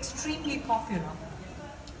extremely popular.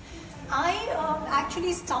 I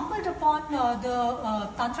actually stumbled upon the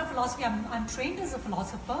Tantra philosophy. I'm trained as a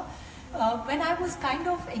philosopher. When I was kind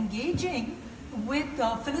of engaging with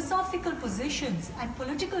philosophical positions and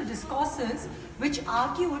political discourses which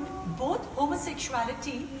argued both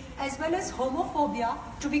homosexuality as well as homophobia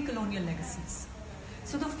to be colonial legacies.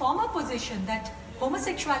 So the former position that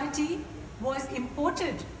homosexuality was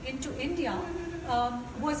imported into India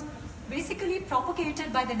was basically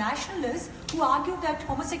propagated by the nationalists who argued that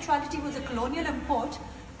homosexuality was a colonial import,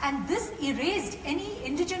 and this erased any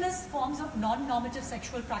indigenous forms of non-normative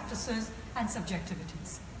sexual practices and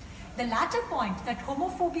subjectivities. The latter point, that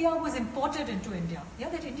homophobia was imported into India,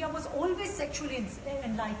 that India was always sexually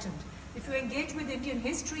enlightened. If you engage with Indian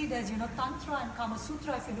history, there's Tantra and Kama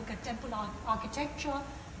Sutra. If you look at temple architecture,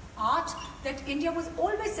 art, that India was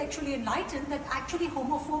always sexually enlightened, that actually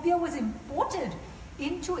homophobia was imported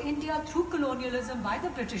into India through colonialism by the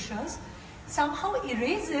Britishers, somehow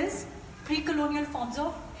erases pre-colonial forms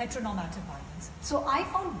of heteronormative violence. So I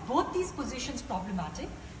found both these positions problematic,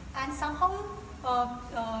 and somehow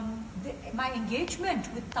my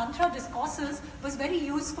engagement with Tantra discourses was very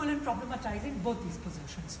useful in problematizing both these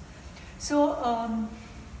positions. So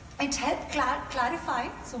it helped clarify,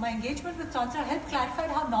 so my engagement with Tantra helped clarify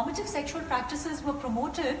how normative sexual practices were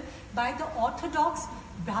promoted by the orthodox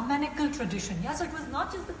Brahmanical tradition. So it was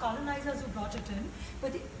not just the colonizers who brought it in,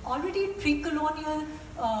 but already in pre-colonial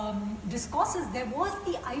discourses, there was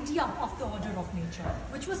the idea of the order of nature,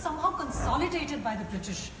 which was somehow consolidated by the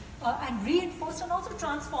British and reinforced and also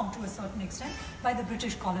transformed to a certain extent by the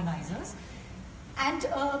British colonizers. And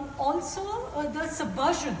also the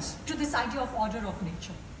subversions to this idea of order of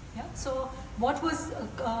nature. So what was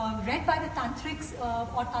read by the tantrics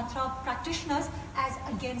or tantra practitioners as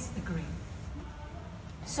against the grain.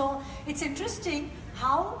 So it's interesting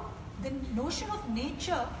how the notion of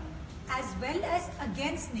nature as well as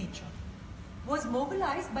against nature was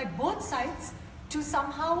mobilized by both sides to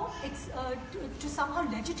somehow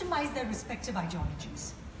legitimize their respective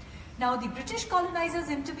ideologies. Now, the British colonizers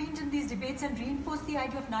intervened in these debates and reinforced the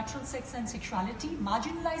idea of natural sex and sexuality,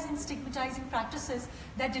 marginalizing, stigmatizing practices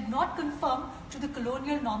that did not conform to the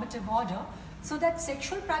colonial normative order, so that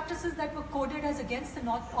sexual practices that were coded as against the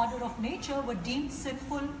order of nature were deemed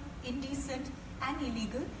sinful, indecent, and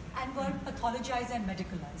illegal, and were pathologized and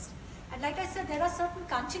medicalized. And like I said, there are certain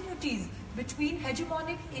continuities between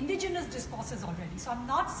hegemonic indigenous discourses already. So I'm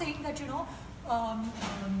not saying that,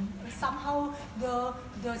 somehow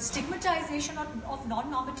the stigmatization of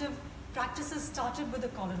non-normative practices started with the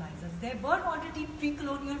colonizers. There were already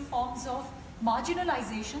pre-colonial forms of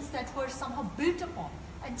marginalizations that were somehow built upon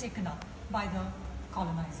and taken up by the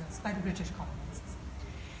colonizers, by the British colonizers.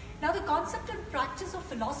 Now, the concept and practice of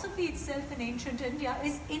philosophy itself in ancient India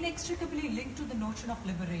is inextricably linked to the notion of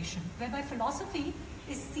liberation, whereby philosophy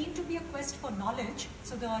is seen to be a quest for knowledge.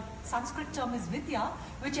 So the Sanskrit term is vidya,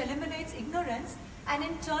 which eliminates ignorance and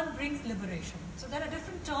in turn brings liberation. So there are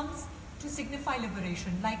different terms to signify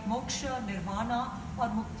liberation, like moksha, nirvana, or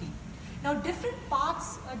mukti. Now, different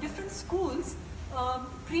paths, different schools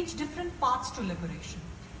preach different paths to liberation.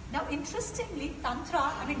 Now, interestingly,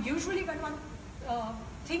 Tantra, usually when one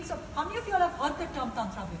thinks of, how many of you all have heard the term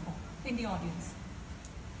Tantra before in the audience?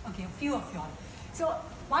 Okay, a few of you all. So,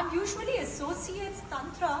 one usually associates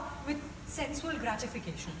Tantra with sensual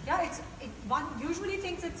gratification. One usually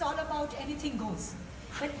thinks it's all about anything goes.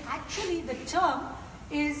 But actually, the term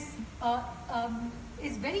is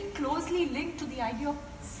very closely linked to the idea of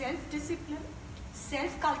self-discipline,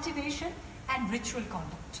 self-cultivation, and ritual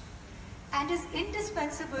conduct, and is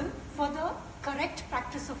indispensable for the correct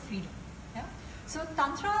practice of freedom. So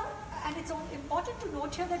Tantra, and it's important to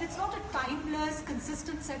note here that it's not a timeless,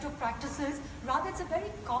 consistent set of practices, rather it's a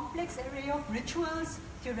very complex array of rituals,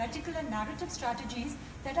 theoretical and narrative strategies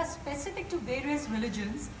that are specific to various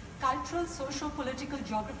religions, cultural, social, political,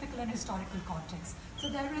 geographical and historical contexts. So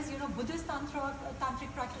there is, Buddhist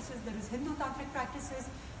tantric practices, there is Hindu tantric practices,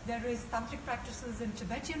 there is tantric practices in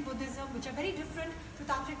Tibetan Buddhism, which are very different to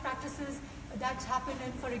tantric practices that happen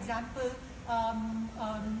in, for example,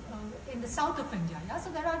 in the south of India.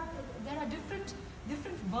 So there are different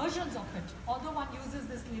versions of it, although one uses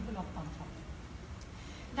this label of Tantra.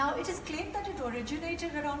 Now, it is claimed that it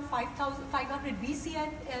originated around 500 BC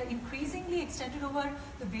and increasingly extended over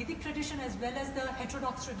the Vedic tradition as well as the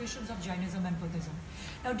heterodox traditions of Jainism and Buddhism.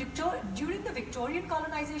 Now, during the Victorian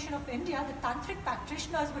colonization of India, the tantric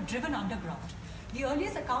practitioners were driven underground. The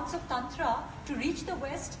earliest accounts of Tantra to reach the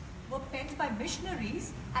West were penned by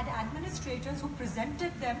missionaries and administrators who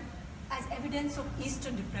presented them as evidence of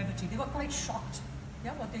Eastern depravity. They were quite shocked,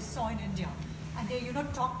 what they saw in India. And they,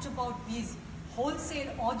 talked about these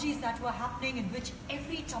wholesale orgies that were happening in which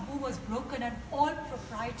every taboo was broken and all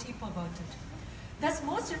propriety perverted. Thus,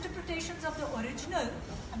 most interpretations of the original,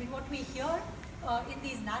 I mean, what we hear in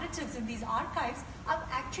these narratives, in these archives, are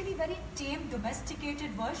actually very tame,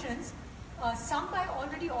 domesticated versions, some by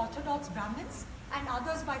already orthodox Brahmins and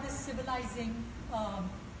others by the civilizing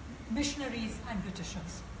missionaries and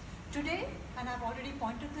Britishers. Today, and I've already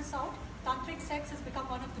pointed this out, tantric sex has become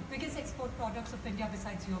one of the biggest export products of India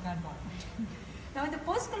besides yoga and Bharat. Now, in the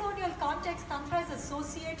post-colonial context, Tantra is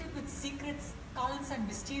associated with secrets, cults, and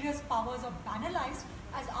mysterious powers are banalized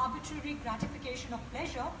as arbitrary gratification of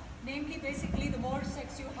pleasure, namely, basically, the more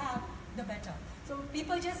sex you have, the better. So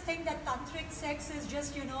people just think that tantric sex is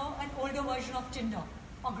just, you know, an older version of Tinder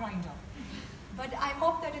or Grindr. But I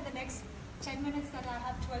hope that in the next 10 minutes that I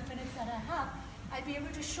have, 12 minutes that I have, I'll be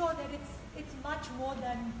able to show that it's much more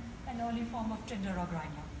than an early form of Tinder or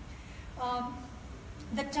Grindr.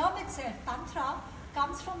 The term itself, Tantra,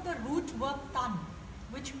 comes from the root verb tan,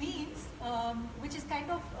 which means, which is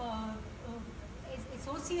kind of is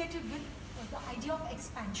associated with the idea of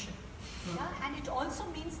expansion. Yeah? And it also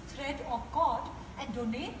means thread or cord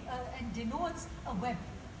and denotes a web.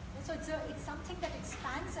 So it's something that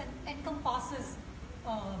expands and encompasses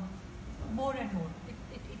more and more.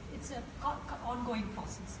 It's an ongoing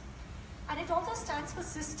process. And it also stands for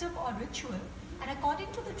system or ritual. And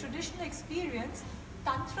according to the traditional experience,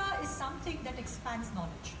 Tantra is something that expands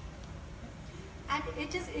knowledge. And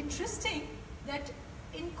it is interesting that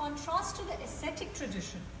in contrast to the ascetic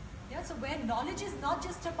tradition, yeah, so where knowledge is not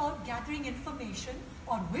just about gathering information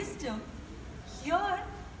or wisdom, here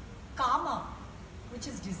karma, which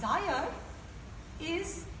is desire,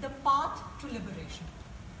 is the path to liberation.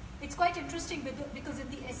 It's quite interesting because in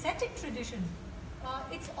the ascetic tradition,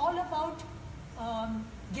 it's all about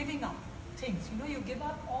giving up things. You know, you give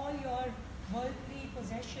up all your worldly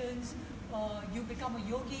possessions, you become a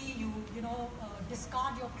yogi, you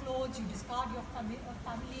discard your clothes, you discard your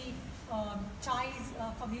family ties,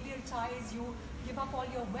 familial ties, you give up all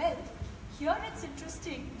your wealth. Here it's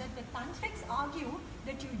interesting that the tantrics argue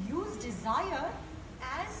that you use desire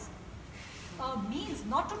as a means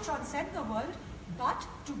not to transcend the world, but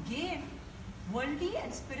to gain worldly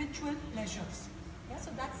and spiritual pleasures. Yeah,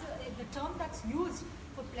 so that's the term that's used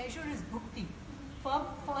for pleasure is bhukti.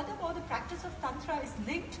 Furthermore, the practice of Tantra is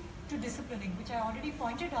linked to disciplining, which I already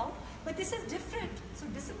pointed out, but this is different. So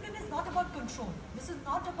discipline is not about control. This is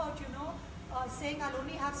not about, saying I'll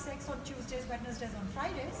only have sex on Tuesdays, Wednesdays, on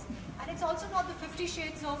Fridays. And it's also not the 50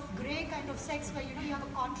 Shades of Grey kind of sex where, you have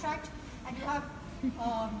a contract and you have,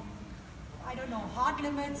 I don't know, hard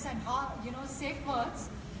limits and hard, safe words.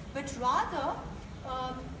 But rather,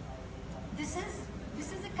 this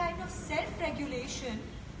is a kind of self-regulation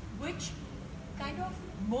which kind of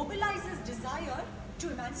mobilizes desire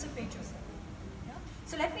to emancipate yourself. Yeah?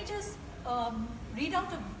 So let me just read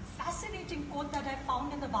out a fascinating quote that I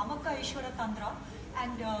found in the Vamaka Ishvara Tantra,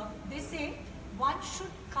 and they say, one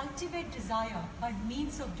should cultivate desire by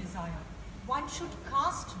means of desire. One should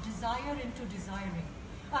cast desire into desiring,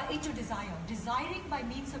 desiring by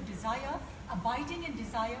means of desire, abiding in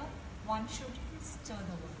desire, one should stir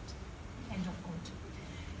the world. End of quote.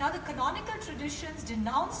 Now the canonical traditions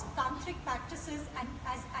denounce tantric practices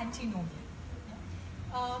as antinomian,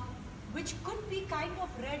 which could be kind of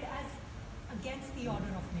read as against the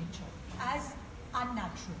order of nature, as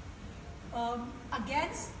unnatural,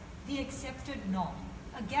 against the accepted norm,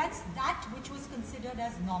 against that which was considered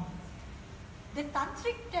as normal. The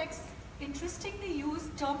tantric texts interestingly use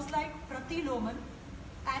terms like pratiloman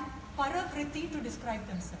and paravritti to describe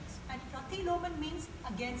themselves. And pratiloman means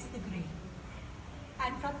against the grain.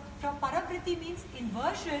 And paravritti means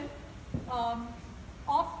inversion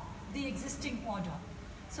of the existing order.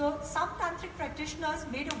 So some tantric practitioners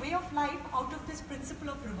made a way of life out of this principle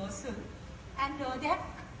of reversal, and they had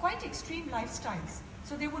quite extreme lifestyles.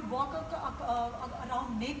 So they would walk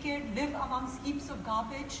around naked, live amongst heaps of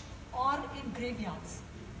garbage, or in graveyards.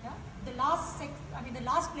 Yeah? The last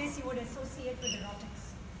place you would associate with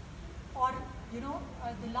erotics, or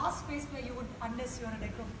the last place where you would, unless you're a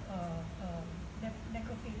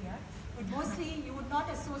necrophilia, but mostly you would not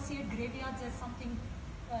associate graveyards as something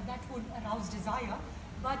that would arouse desire.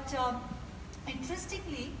 But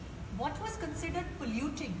interestingly, what was considered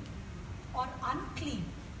polluting or unclean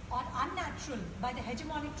or unnatural by the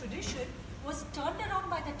hegemonic tradition was turned around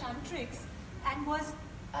by the tantrics, and was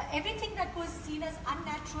everything that was seen as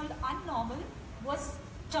unnatural, unnormal, was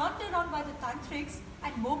turned around by the tantrics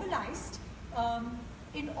and mobilized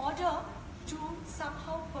in order to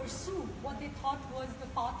somehow pursue what they thought was the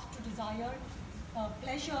path to desire,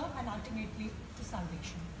 pleasure, and ultimately to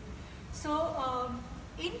salvation. So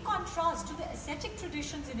in contrast to the ascetic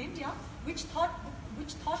traditions in India, which thought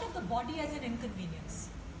of the body as an inconvenience.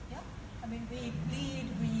 Yeah? I mean, we bleed,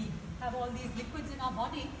 we have all these liquids in our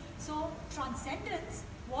body. So transcendence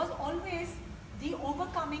was always the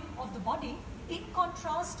overcoming of the body. In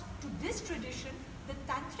contrast to this tradition, the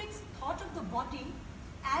tantrics thought of the body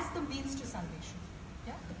as the means to salvation.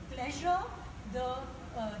 Yeah? The pleasure, the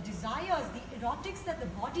desires, the erotics that the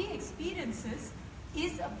body experiences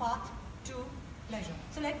is a path to pleasure.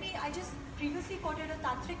 So I just previously quoted a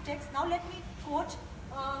tantric text. Now let me quote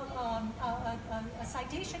a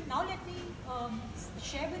citation. Now let me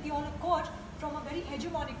share with you all a quote from a very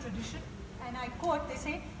hegemonic tradition. And I quote, they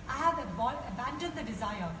say, I have abandoned the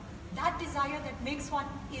desire. That desire that makes one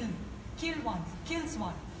ill, kills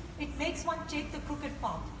one. It makes one take the crooked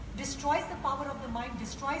path, destroys the power of the mind,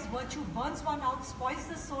 destroys virtue, burns one out, spoils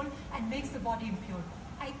the soul, and makes the body impure.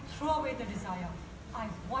 I throw away the desire. I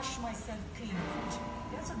wash myself clean of it.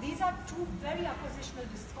 Yeah, so these are two very oppositional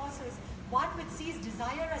discourses. One which sees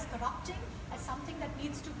desire as corrupting, as something that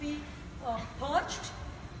needs to be purged,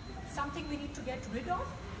 something we need to get rid of,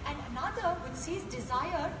 and another which sees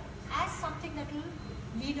desire as something that will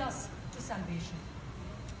lead us to salvation.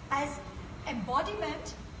 As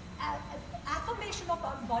embodiment, affirmation of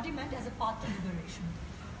embodiment as a path to liberation.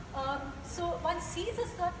 So one sees a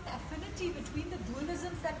certain affinity between the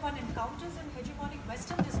dualisms that one encounters in hegemonic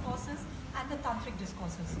Western discourses and the tantric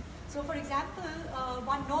discourses. So for example,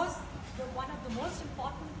 one knows one of the most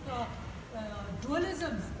important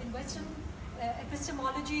dualisms in Western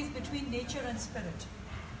epistemology is between nature and spirit.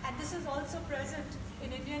 And this is also present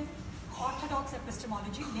in Indian Orthodox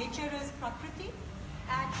epistemology. Nature is Prakriti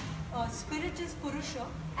and spirit is Purusha.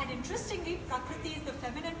 And interestingly, Prakriti is the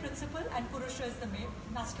feminine principle and Purusha is the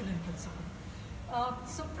masculine principle.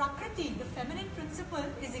 So Prakriti, the feminine principle,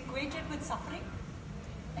 is equated with suffering.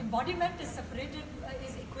 Embodiment is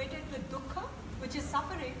equated with dukkha, which is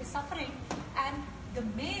suffering. And the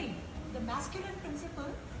male, the masculine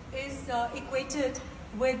principle, is equated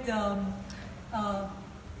with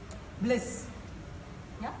bliss.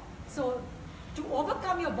 Yeah? So to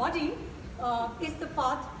overcome your body is the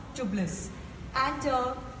path to bliss.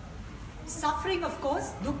 And suffering, of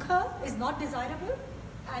course, dukkha is not desirable,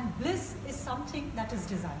 and bliss is something that is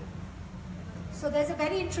desirable. So there's a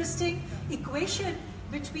very interesting equation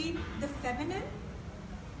between the feminine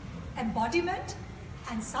embodiment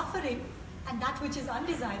and suffering and that which is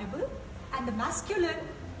undesirable, and the masculine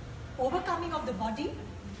overcoming of the body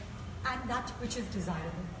and that which is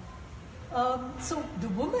desirable. So the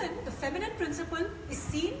woman, the feminine principle, is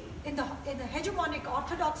seen in the hegemonic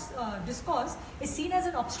Orthodox discourse, is seen as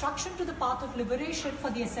an obstruction to the path of liberation for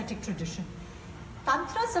the ascetic tradition.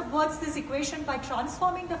 Tantra subverts this equation by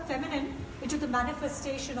transforming the feminine into the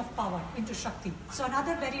manifestation of power, into Shakti. So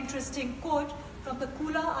another very interesting quote from the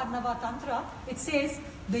Kula Arnava Tantra, it says,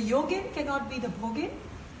 the yogin cannot be the bhogin,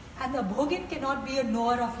 and the bhogin cannot be a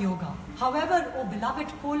knower of yoga. However, O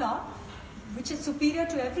beloved Kola, which is superior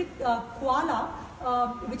to every koala,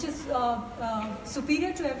 which is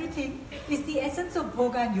superior to everything, is the essence of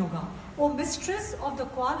bhoga and yoga. O mistress of the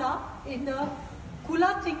koala, in the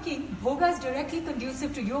Kula thinking, bhoga is directly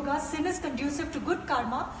conducive to yoga, sin is conducive to good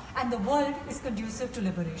karma, and the world is conducive to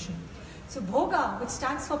liberation. So bhoga, which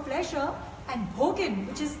stands for pleasure, and bhogin,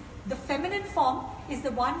 which is the feminine form, is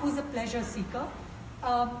the one who is a pleasure seeker.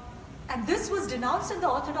 And this was denounced in the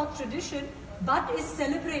Orthodox tradition, but is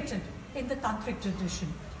celebrated in the Tantric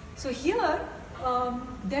tradition. So here,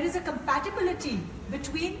 there is a compatibility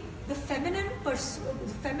between the feminine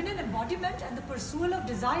embodiment and the pursuit of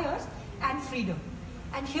desires and freedom.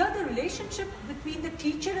 And here the relationship between the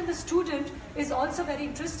teacher and the student is also very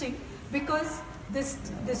interesting, because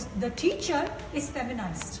the teacher is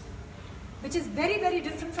feminized, which is very, very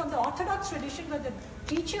different from the Orthodox tradition, where the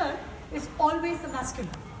teacher is always the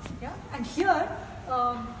masculine. Yeah? And here,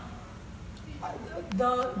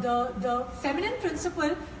 the feminine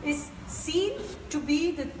principle is seen to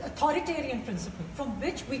be the authoritarian principle from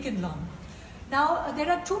which we can learn. Now,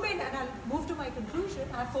 there are two main, and I'll move to my conclusion,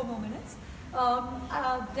 I have 4 more minutes.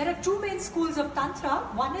 There are 2 main schools of Tantra.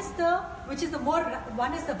 One is the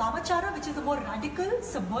Vamachara, which is the more radical,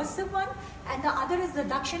 subversive one, and the other is the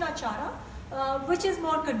Dakshinachara, which is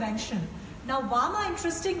more conventional. Now, Vama,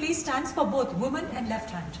 interestingly, stands for both woman and left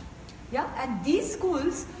hand. Yeah, and these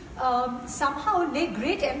schools somehow lay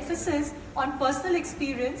great emphasis on personal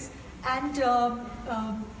experience and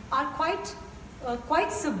are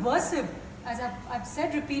quite subversive, as I've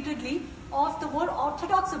said repeatedly, of the more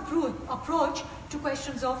orthodox approach to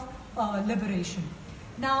questions of liberation.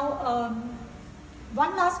 Now,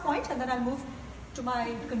 one last point, and then I'll move to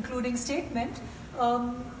my concluding statement.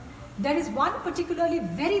 there is one particularly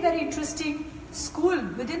very, very interesting school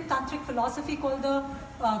within Tantric philosophy called the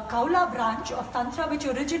Kaula branch of Tantra, which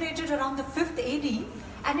originated around the 5th AD,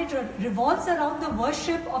 and it revolves around the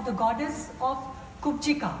worship of the goddess of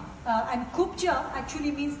Kubjika. And Kubja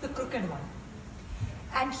actually means the crooked one.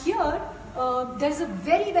 And here, there's a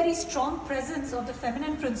very, very strong presence of the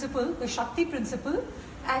feminine principle, the Shakti principle,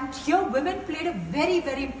 and here women played a very,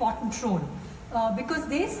 very important role. Because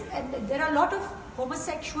there are a lot of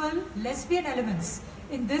homosexual, lesbian elements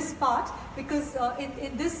in this part, because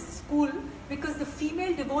in this school, because the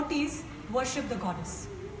female devotees worship the goddess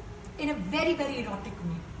in a very, very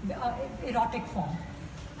erotic form.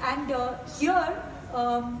 And here,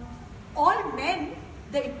 all men,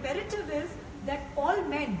 the imperative is that all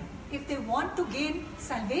men, if they want to gain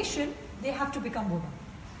salvation, they have to become women.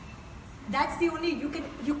 That's the only,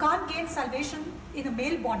 you can't gain salvation in a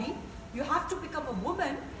male body. You have to become a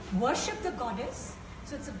woman, worship the goddess.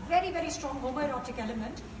 So it's a very, very strong homoerotic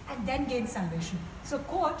element, and then gain salvation. So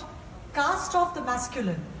quote, cast off the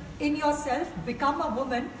masculine in yourself, become a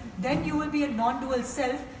woman, then you will be a non-dual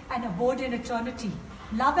self and abode in eternity.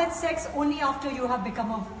 Love and sex only after you have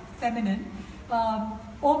become a feminine.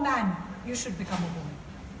 Oh man, you should become a woman.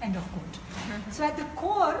 End of quote. So at the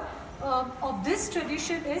core of this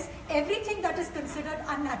tradition is everything that is considered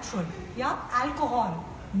unnatural. Yeah, alcohol,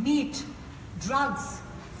 meat, drugs,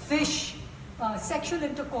 fish, sexual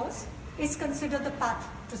intercourse is considered the path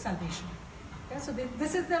to salvation. Yeah, so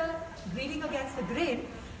this is the reading against the grain,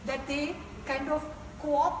 that they kind of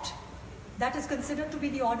co-opt that is considered to be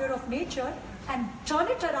the order of nature and turn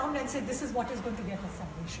it around and say this is what is going to get us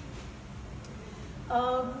salvation.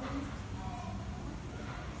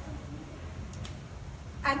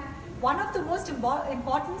 And one of the most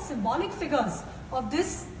important symbolic figures of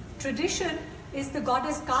this tradition is the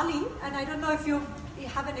goddess Kali, and I don't know if you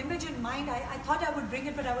have an image in mind. I thought I would bring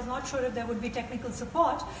it, but I was not sure if there would be technical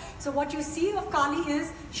support. So what you see of Kali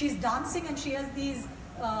is she's dancing, and she has these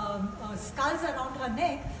skulls around her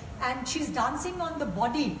neck, and she's dancing on the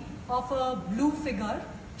body of a blue figure,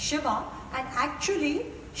 Shiva, and actually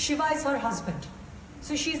Shiva is her husband.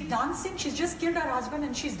 So she's dancing, she's just killed her husband,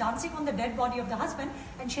 and she's dancing on the dead body of the husband,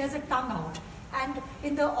 and she has a tongue out. And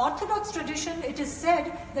in the Orthodox tradition, it is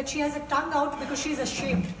said that she has a tongue out because she's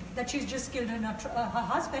ashamed that she's just killed her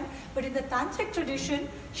husband. But in the Tantric tradition,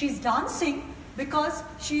 she's dancing because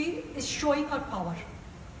she is showing her power.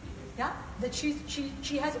 Yeah, that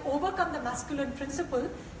she has overcome the masculine principle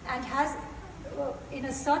and has, in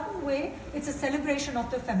a certain way, it's a celebration of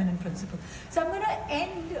the feminine principle. So I'm going to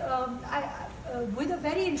end with a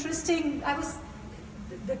very interesting.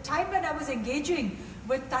 The time when I was engaging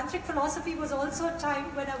with Tantric philosophy was also a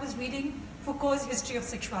time when I was reading Foucault's History of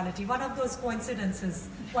Sexuality, one of those coincidences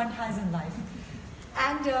one has in life.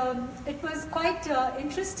 And it was quite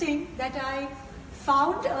interesting that I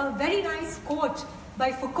found a very nice quote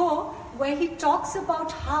by Foucault where he talks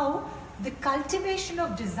about how the cultivation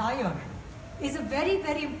of desire is a very,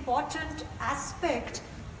 very important aspect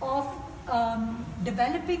of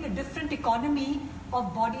developing a different economy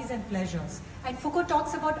of bodies and pleasures. And Foucault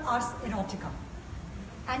talks about ars erotica.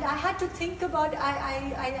 And I had to think about,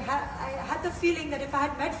 I had the feeling that if I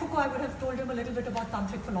had met Foucault, I would have told him a little bit about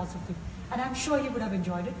Tantric philosophy. And I'm sure he would have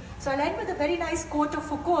enjoyed it. So I'll end with a very nice quote of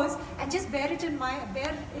Foucault's, and just bear in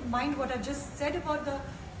mind what I've just said about the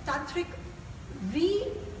Tantric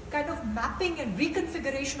kind of mapping and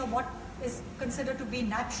reconfiguration of what is considered to be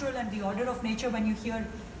natural and the order of nature when you hear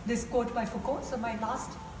this quote by Foucault. So my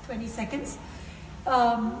last 20 seconds.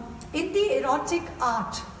 In the erotic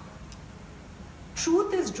art,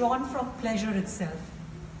 truth is drawn from pleasure itself,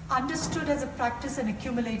 understood as a practice and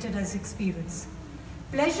accumulated as experience.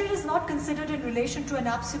 Pleasure is not considered in relation to an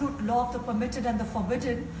absolute law of the permitted and the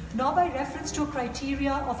forbidden, nor by reference to a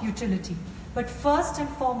criteria of utility, but first and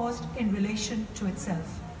foremost in relation to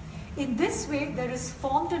itself. In this way, there is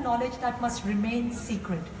formed a knowledge that must remain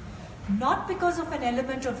secret, not because of an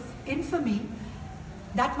element of infamy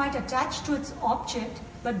that might attach to its object,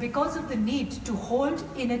 but because of the need to hold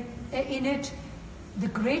in it the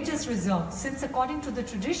greatest reserve, since according to the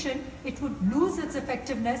tradition, it would lose its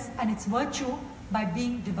effectiveness and its virtue by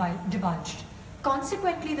being divulged.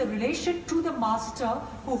 Consequently, the relation to the master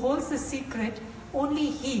who holds the secret, only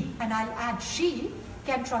he, and I'll add she,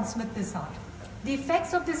 can transmit this art. The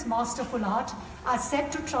effects of this masterful art are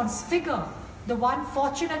said to transfigure the one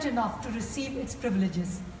fortunate enough to receive its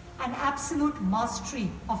privileges, an absolute mastery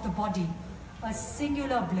of the body, a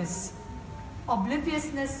singular bliss,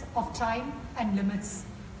 obliviousness of time and limits,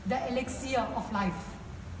 the elixir of life,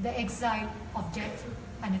 the exile of death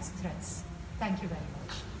and its threats. Thank you very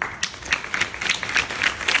much.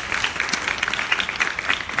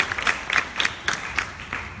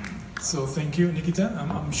 So thank you, Nikita.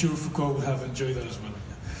 I'm sure Foucault would have enjoyed that as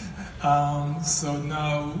well. So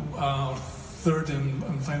now our third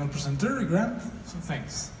and final presenter, Grant. So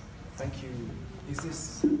thanks. Thank you. Is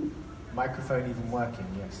this microphone even working?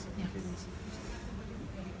 Yes, I think it is.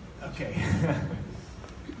 Okay.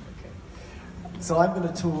 Okay. So I'm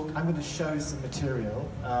going to show some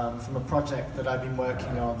material from a project that I've been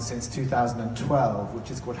working on since 2012,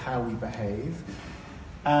 which is called How We Behave.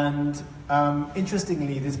 And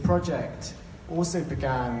interestingly, this project also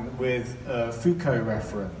began with a Foucault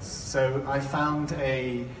reference. So I found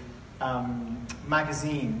a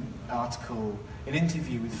magazine article, an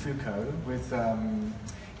interview with Foucault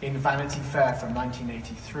in Vanity Fair from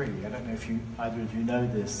 1983. I don't know if either of you know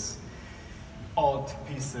this odd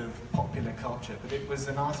piece of popular culture, but it was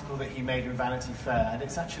an article that he made in Vanity Fair, and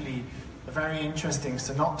it's actually a very interesting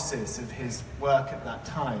synopsis of his work at that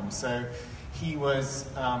time. So he was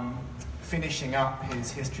finishing up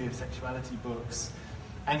his history of sexuality books,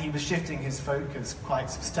 and he was shifting his focus quite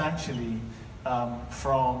substantially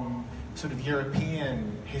from sort of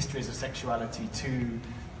European histories of sexuality to,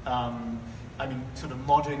 sort of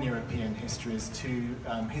modern European histories to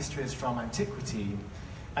histories from antiquity.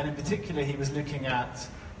 And in particular, he was looking at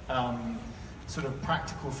sort of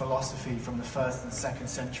practical philosophy from the 1st and 2nd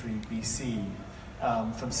century BC,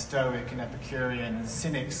 from Stoic and Epicurean and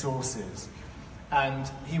Cynic sources.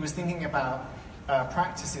 And he was thinking about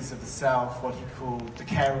practices of the self, what he called the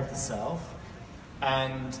care of the self,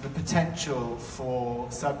 and the potential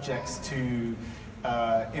for subjects to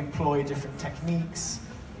employ different techniques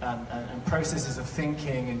and processes of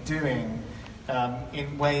thinking and doing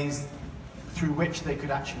in ways through which they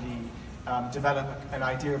could actually develop an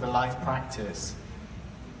idea of a life practice.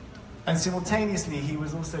 And simultaneously, he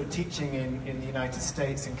was also teaching in the United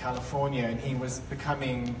States, in California, and he was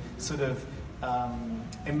becoming sort of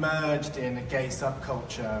emerged in a gay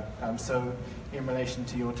subculture. So in relation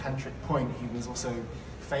to your tantric point, he was also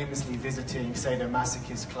famously visiting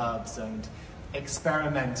sadomasochist clubs and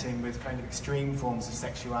experimenting with kind of extreme forms of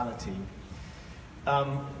sexuality.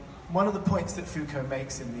 One of the points that Foucault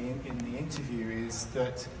makes in the interview is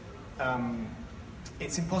that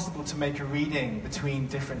it's impossible to make a reading between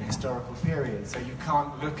different historical periods. So you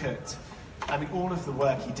can't look at, all of the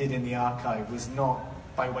work he did in the archive was not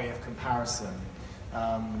by way of comparison.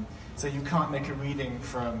 So you can't make a reading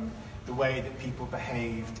from the way that people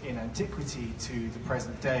behaved in antiquity to the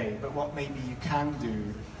present day. But what maybe you can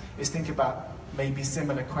do is think about maybe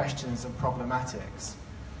similar questions and problematics.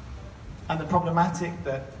 And the problematic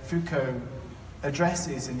that Foucault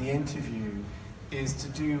addresses in the interview is to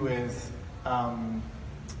do with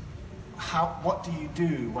what do you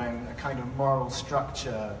do when a kind of moral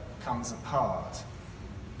structure comes apart?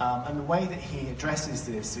 And the way that he addresses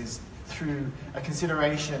this is through a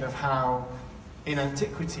consideration of how, in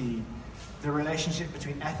antiquity, the relationship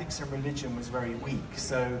between ethics and religion was very weak.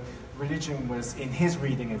 So religion was, in his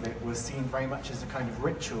reading of it, was seen very much as a kind of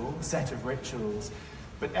ritual, a set of rituals,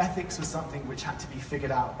 but ethics was something which had to be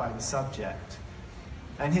figured out by the subject.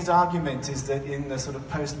 And his argument is that in the sort of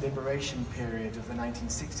post-liberation period of the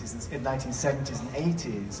 1960s and 1970s and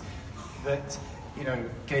 80s, that,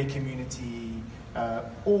 gay community,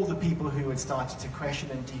 all the people who had started to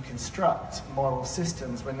question and deconstruct moral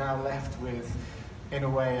systems were now left with, in a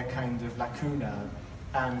way, a kind of lacuna,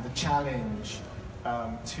 and the challenge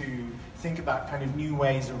to think about kind of new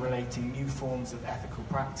ways of relating, new forms of ethical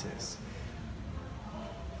practice.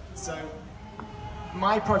 So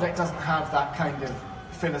my project doesn't have that kind of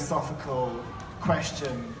philosophical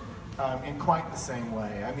question in quite the same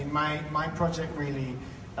way. My project really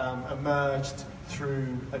emerged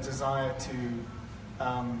through a desire to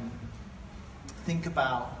think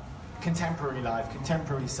about contemporary life,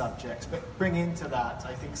 contemporary subjects, but bring into that,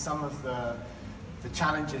 I think, some of the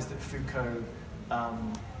challenges that Foucault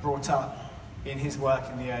brought up in his work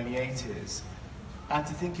in the early 80s, and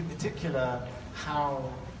to think in particular how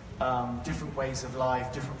different ways of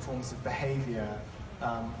life, different forms of behavior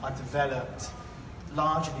are developed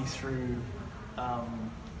largely through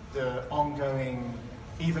the ongoing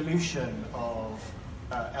evolution of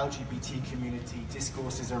LGBT community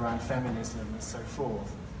discourses around feminism and so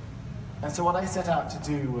forth. And so what I set out to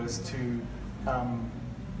do was to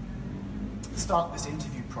start this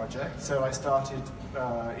interview project. So I started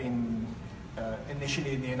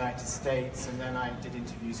initially in the United States, and then I did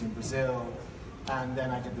interviews in Brazil, and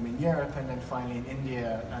then I did them in Europe, and then finally in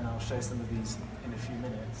India, and I'll show some of these in a few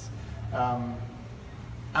minutes. And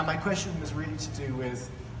my question was really to do with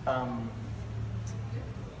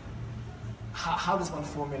how does one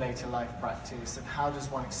formulate a life practice, and how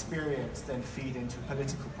does one experience then feed into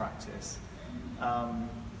political practice?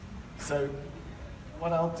 So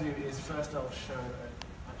what I'll do is first I'll show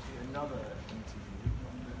actually another interview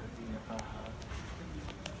that Adina Paha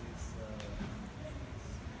is.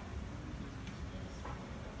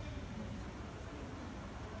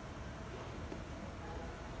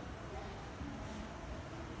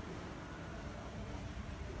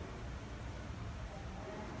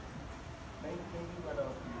 Maybe what I'll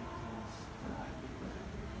do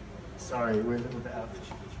is. Sorry, we're a little bit out of the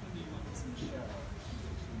It's Michelle.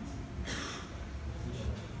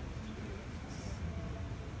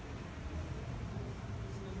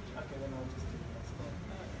 Okay, then I'll just do the next one.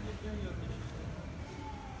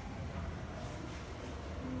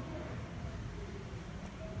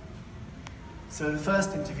 So the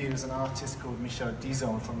first interview is an artist called Michelle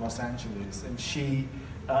Dizon from Los Angeles, and she,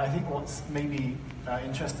 I think what's maybe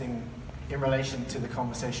interesting in relation to the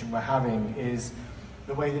conversation we're having is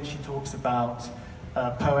the way that she talks about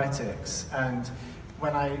poetics. And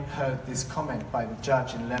when I heard this comment by the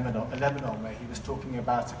judge in Lebanon, where he was talking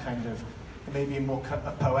about a kind of maybe a more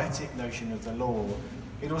a poetic notion of the law,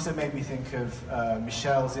 it also made me think of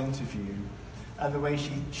Michelle's interview and the way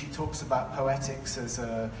she talks about poetics as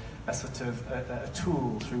a sort of a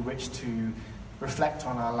tool through which to reflect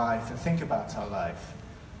on our life and think about our life.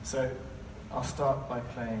 So I'll start by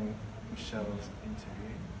playing Michelle's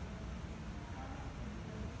interview.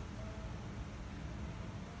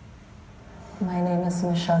 My name is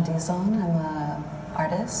Michelle Dizon. I'm an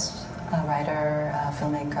artist, a writer, a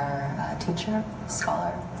filmmaker, a teacher,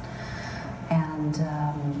 scholar. And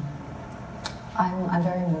I'm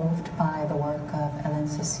very moved by the work of Hélène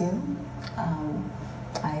Cixous.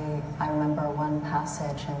 I remember one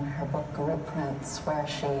passage in her book Group Prints where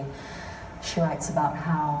she writes about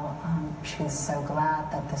how she's so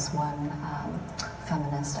glad that this one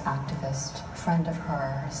feminist activist friend of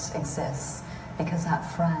hers exists, because that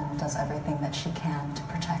friend does everything that she can to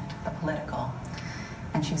protect the political.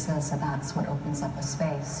 And she says that that's what opens up a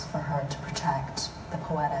space for her to protect the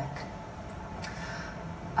poetic.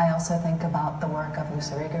 I also think about the work of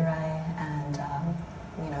Ussurigaray, and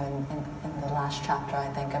you know, in the last chapter I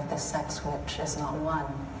think of this sex which is not one.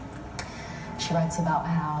 She writes about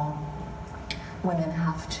how women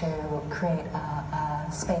have to create a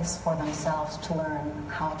space for themselves to learn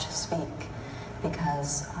how to speak,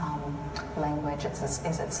 because language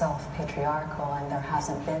is itself patriarchal, and there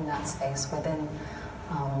hasn't been that space within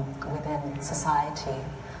society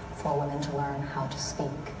for women to learn how to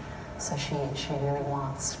speak. So she really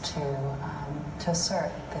wants to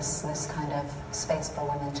assert this kind of space for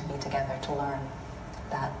women to be together, to learn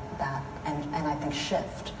that and I think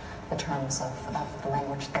shift the terms of the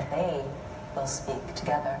language that they will speak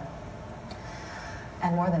together.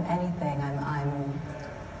 And more than anything, I'm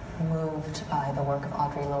moved by the work of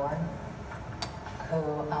Audre Lorde,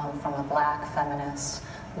 who, from a black feminist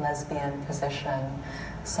lesbian position,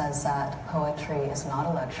 says that poetry is not a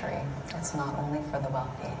luxury. It's not only for the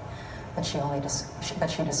wealthy, but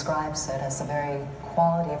she describes it as the very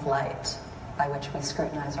quality of light by which we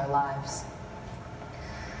scrutinize our lives.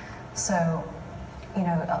 So, you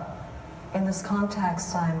know, in this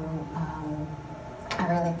context, I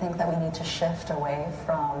really think that we need to shift away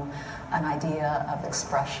from an idea of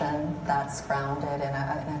expression that's grounded in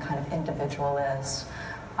a kind of individualist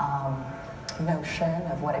notion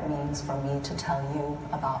of what it means for me to tell you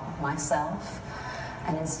about myself,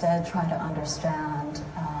 and instead try to understand,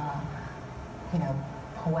 you know,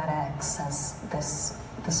 poetics as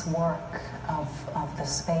this work of the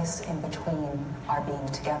space in between our being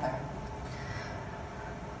together.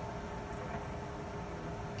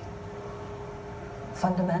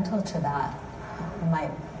 Fundamental to that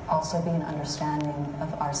might also be an understanding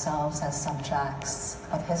of ourselves as subjects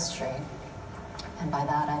of history. And by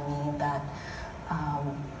that I mean that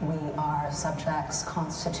we are subjects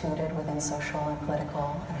constituted within social and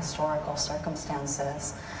political and historical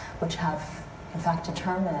circumstances which have in fact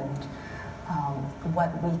determined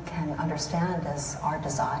what we can understand as our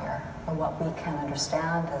desire, or what we can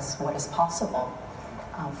understand as what is possible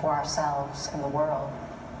for ourselves in the world.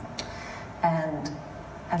 And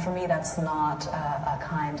for me, that's not a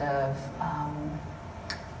kind of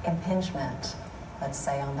impingement, let's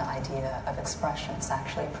say, on the idea of expression. It's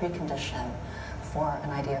actually a precondition for an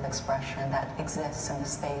idea of expression that exists in the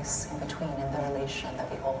space in between, in the relation that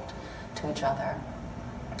we hold to each other.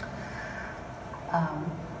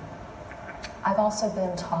 I've also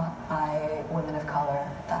been taught by women of color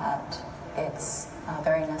that it's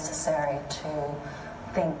very necessary to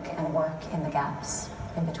think and work in the gaps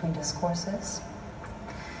in between discourses.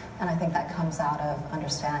 And I think that comes out of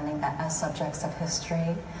understanding that as subjects of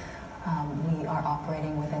history, we are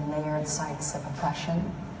operating within layered sites of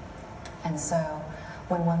oppression. And so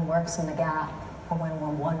when one works in the gap, or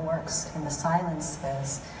when one works in the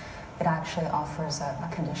silences, it actually offers a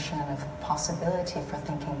condition of possibility for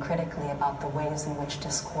thinking critically about the ways in which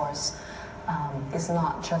discourse is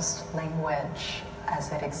not just language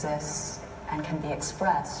as it exists and can be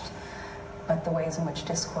expressed, but the ways in which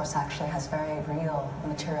discourse actually has very real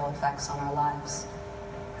material effects on our lives.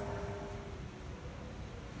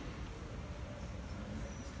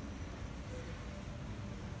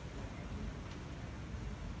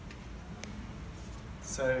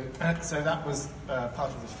 So that was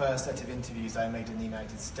part of the first set of interviews I made in the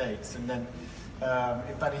United States, and then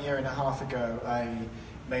about a year and a half ago I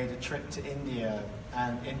made a trip to India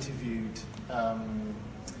and interviewed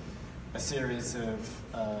a series of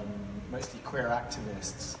mostly queer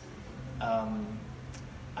activists,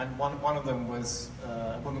 and one of them was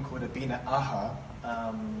a woman called Abina Aha,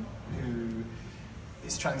 who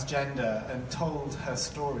is transgender and told her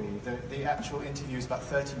story. The actual interview is about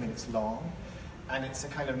 30 minutes long, and it's a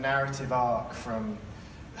kind of narrative arc from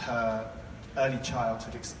her early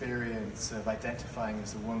childhood experience of identifying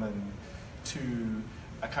as a woman to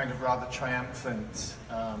a kind of rather triumphant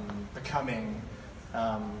becoming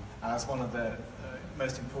as one of the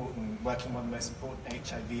most important, working one of the most important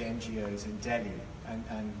HIV NGOs in Delhi,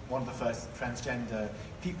 and one of the first transgender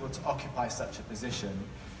people to occupy such a position.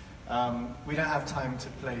 We don't have time to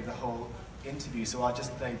play the whole interview, so I'll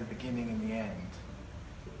just play the beginning and the end.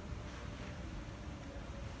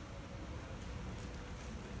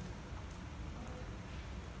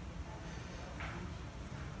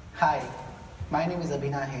 Hi, my name is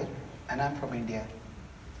Abina Ahir and I'm from India.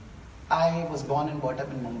 I was born and brought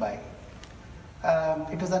up in Mumbai.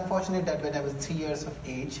 It was unfortunate that when I was 3 years of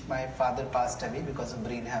age, my father passed away because of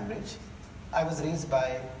brain hemorrhage. I was raised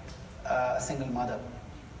by a single mother,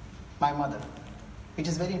 my mother, which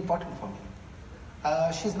is very important for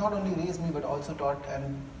me. She's not only raised me but also taught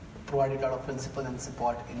and provided a lot of principle and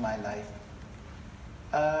support in my life.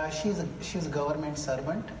 She was a government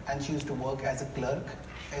servant and she used to work as a clerk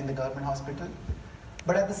in the government hospital.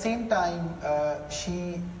 But at the same time,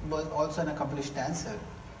 she was also an accomplished dancer.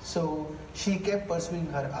 So she kept pursuing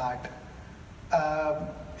her art.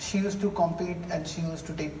 She used to compete and she used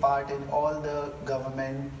to take part in all the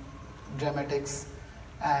government dramatics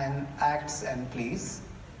and acts and plays.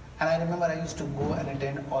 And I remember I used to go and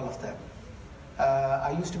attend all of them.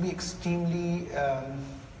 I used to be extremely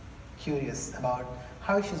curious about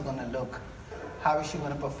how she's going to look, how is she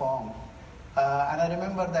going to perform. And I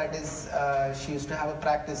remember that she used to have a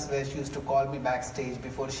practice where she used to call me backstage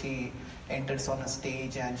before she enters on a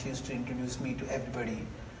stage, and she used to introduce me to everybody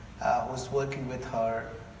who's working with her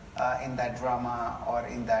in that drama or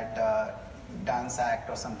in that dance act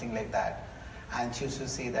or something like that. And she used to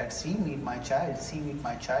say that, see, meet my child,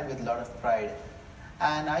 with a lot of pride.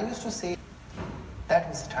 And I used to say, that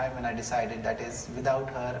was the time when I decided that is, without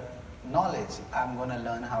her knowledge, I'm going to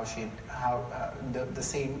learn the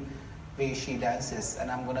same way she dances,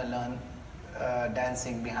 and I'm going to learn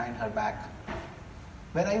dancing behind her back.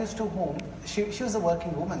 When I used to home, she was a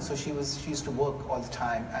working woman, so she used to work all the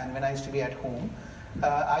time. And when I used to be at home,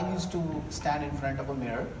 I used to stand in front of a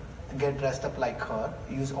mirror, get dressed up like her,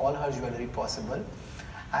 use all her jewelry possible,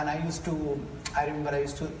 and I remember I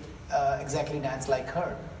used to exactly dance like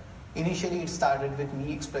her. Initially, it started with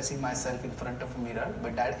me expressing myself in front of a mirror,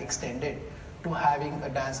 but that extended to having a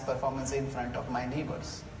dance performance in front of my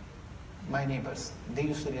neighbors. My neighbors, they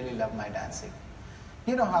used to really love my dancing.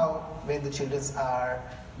 You know how when the children are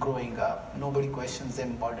growing up, nobody questions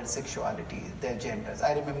them about their sexuality, their genders.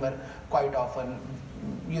 I remember quite often,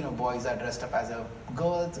 boys are dressed up as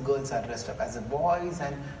girls are dressed up as boys,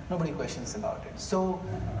 and nobody questions about it. So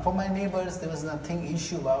for my neighbors, there was nothing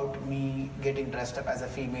issue about me getting dressed up as a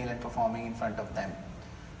female and performing in front of them.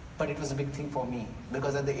 But it was a big thing for me,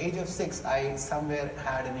 because at the age of 6, I somewhere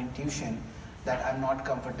had an intuition that I'm not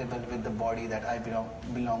comfortable with the body that I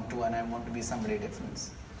belong to, and I want to be somebody different.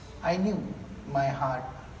 I knew my heart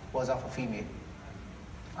was of a female.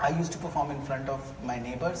 I used to perform in front of my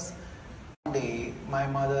neighbors. One day, my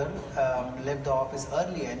mother left the office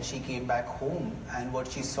early and she came back home, and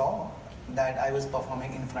what she saw, that I was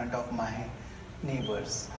performing in front of my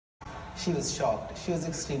neighbors. She was shocked. She was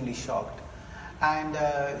extremely shocked. And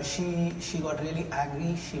she got really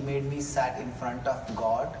angry. She made me sat in front of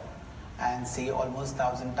God and say almost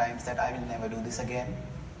 1,000 times that I will never do this again.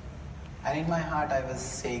 And in my heart I was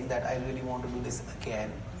saying that I really want to do this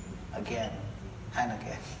again, and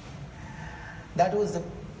again. That was the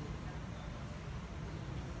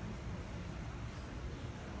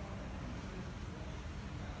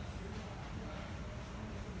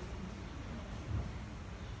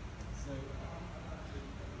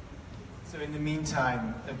So in the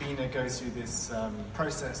meantime, Abina goes through this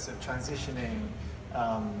process of transitioning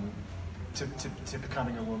to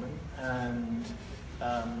becoming a woman, and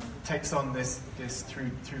takes on this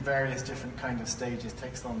through various different kind of stages,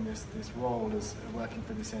 takes on this role as working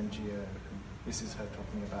for this NGO. This is her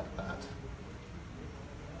talking about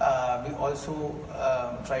that. We also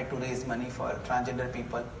try to raise money for transgender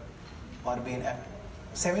people, or being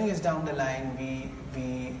 7 years down the line, we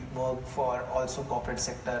work for also corporate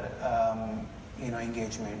sector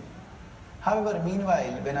engagement. However,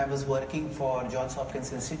 meanwhile, when I was working for Johns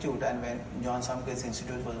Hopkins Institute, and when Johns Hopkins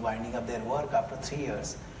Institute was winding up their work after 3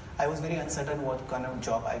 years, I was very uncertain what kind of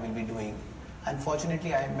job I will be doing.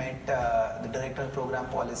 Unfortunately, I met the Director of Program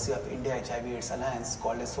Policy of India HIV/AIDS Alliance,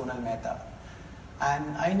 called as Sonal Mehta.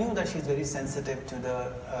 And I knew that she's very sensitive to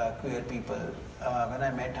the queer people. When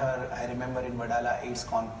I met her, I remember in Vadala AIDS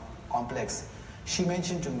complex, she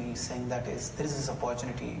mentioned to me saying that there is this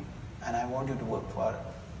opportunity and I want you to work for it.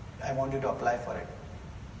 I want you to apply for it.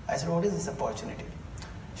 I said, what is this opportunity?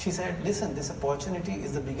 She said, listen, this opportunity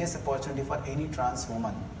is the biggest opportunity for any trans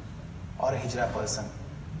woman or a hijra person,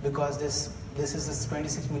 because this is a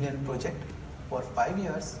 26 million project for 5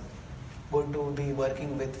 years, going to be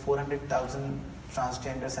working with 400,000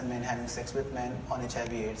 transgenders and men having sex with men on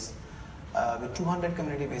HIV/AIDS, with 200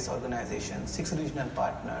 community-based organizations, 6 regional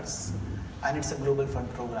partners, and it's a global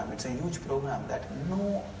fund program. It's a huge program that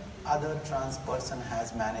no other trans person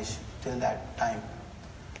has managed till that time.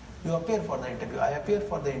 You appear for the interview. I appeared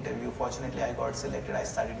for the interview. Fortunately, I got selected. I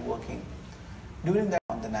started working during that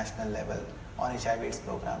on the national level on HIV/AIDS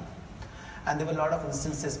program. And there were a lot of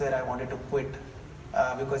instances where I wanted to quit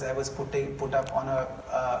because I was put up on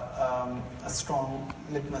a strong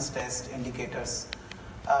litmus test indicators.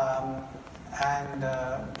 And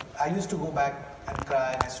I used to go back and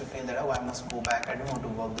cry, and I used to feel that, oh, I must go back. I don't want to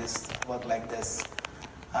work like this.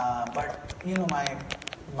 But you know,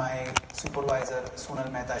 my supervisor, Sonal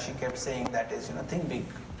Mehta, she kept saying that is, think big,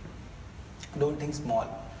 don't think small.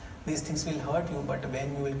 These things will hurt you, but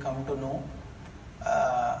when you will come to know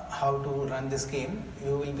how to run this game,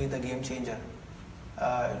 you will be the game changer.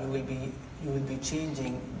 You will be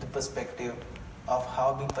changing the perspective of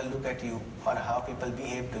how people look at you or how people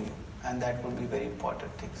behave to you, and that would be very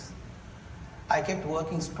important things. I kept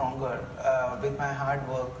working stronger with my hard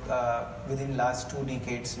work. Within last 2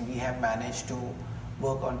 decades, we have managed to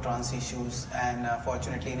work on trans issues, and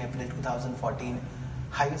fortunately in April 2014,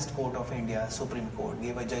 highest court of India, Supreme Court,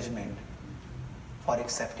 gave a judgment for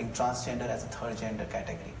accepting transgender as a third gender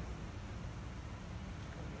category.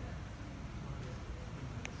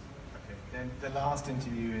 Okay, then the last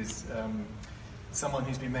interview is someone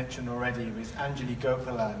who's been mentioned already, with Anjali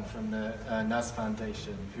Gopalan from the NAS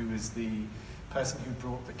Foundation, who was the person who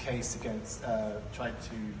brought the case against,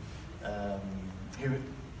 who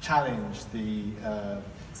challenged the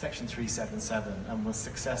Section 377 and was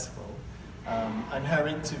successful. And her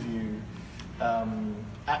interview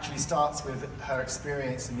actually starts with her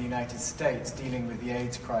experience in the United States dealing with the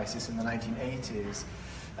AIDS crisis in the 1980s,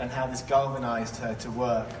 and how this galvanized her to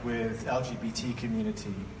work with LGBT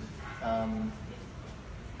community,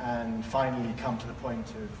 and finally come to the point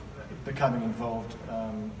of becoming involved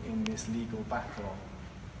in this legal battle.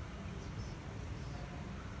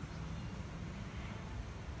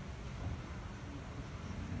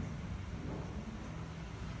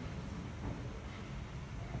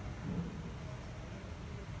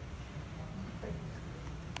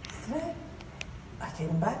 I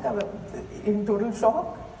came back, I was in total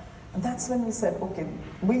shock, and that's when we said, okay,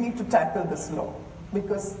 we need to tackle this law,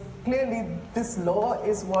 because clearly this law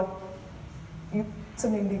is it's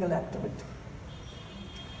an illegal activity.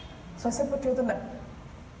 So I said, but you're the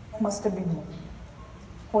must have been more.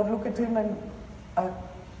 One look at him, and a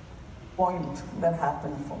point that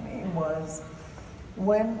happened for me was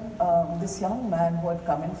when this young man who had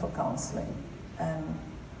come in for counseling and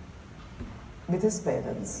with his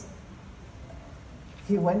parents,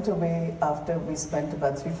 he went away after we spent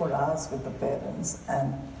about 3-4 hours with the parents,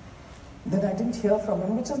 and then I didn't hear from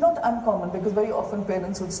him, which is not uncommon, because very often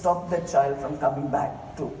parents would stop their child from coming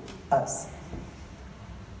back to us.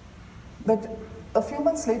 But a few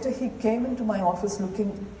months later, he came into my office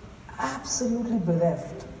looking absolutely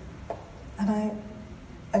bereft. And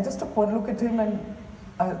I just took one look at him, and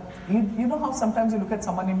you know how sometimes you look at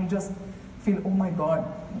someone and you just feel, oh my God,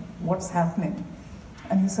 what's happening?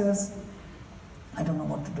 And he says, I don't know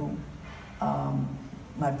what to do.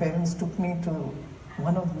 My parents took me to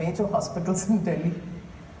one of the major hospitals in Delhi,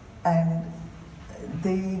 and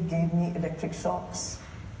they gave me electric shocks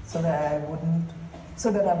so that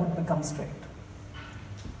I would become straight.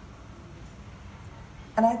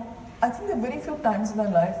 And I think there are very few times in my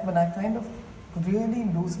life when I kind of really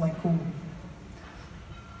lose my cool.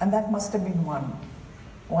 And that must have been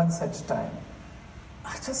one such time.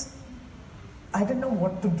 I didn't know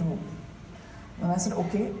what to do. And I said,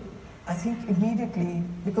 okay, I think immediately,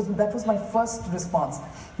 because that was my first response,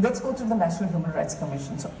 let's go to the National Human Rights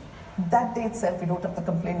Commission. So that day itself, we wrote up the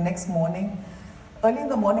complaint. Next morning, early in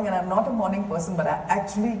the morning, and I'm not a morning person, but I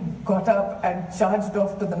actually got up and charged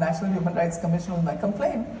off to the National Human Rights Commission with my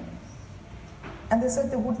complaint. And they said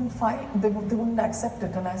they wouldn't file, they wouldn't accept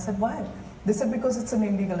it. And I said, why? They said, because it's an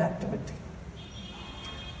illegal activity.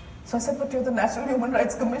 So I said, but you're the National Human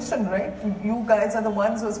Rights Commission, right? You guys are the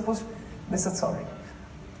ones who are supposed to... They said, sorry.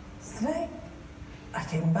 So I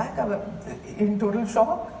came back, I was in total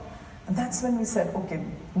shock. And that's when we said, okay,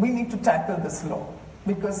 we need to tackle this law.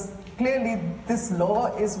 Because clearly this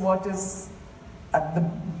law is what is at the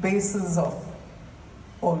basis of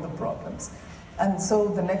all the problems. And so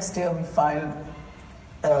the next year we filed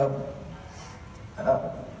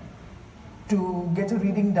to get a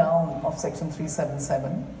reading down of Section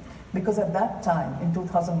 377, because at that time, in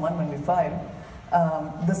 2001 when we filed,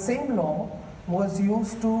 the same law was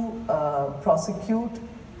used to prosecute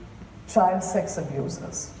child sex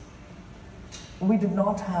abusers. We did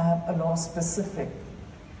not have a law specific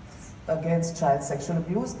against child sexual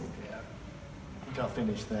abuse. Yeah, I think I'll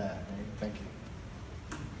finish there. Thank you.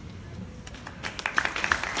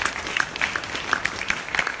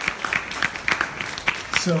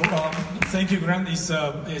 So, thank you, Grant. It's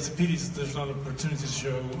a pity there's not an opportunity to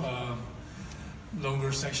show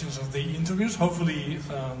longer sections of the interviews. Hopefully,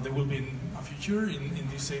 there will be in a future in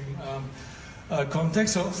the same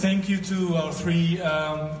context. So, thank you to our three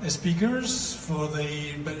speakers for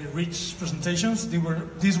the very rich presentations.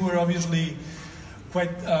 These were obviously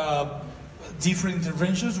quite different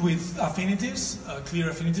interventions with affinities,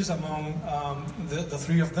 clear affinities among the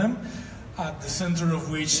three of them, at the center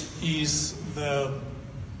of which is the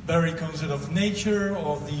very concept of nature,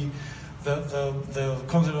 of the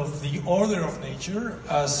concept of the order of nature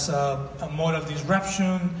as a moral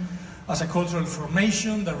disruption, as a cultural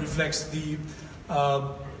formation that reflects the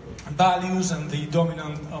values and the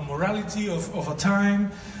dominant morality of a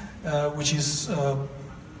time, which is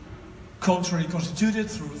culturally constituted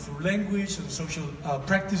through language and social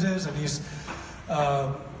practices, and is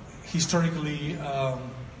historically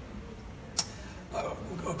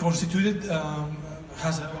constituted,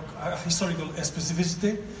 has a historical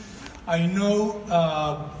specificity. I know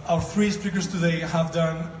our three speakers today have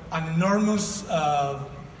done an enormous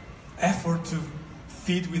effort to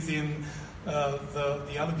fit within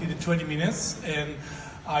the allocated 20 minutes, and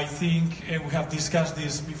I think, and we have discussed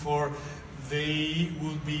this before, they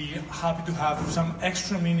would be happy to have some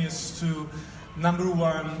extra minutes to, number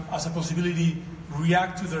one, as a possibility,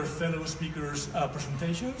 react to their fellow speakers'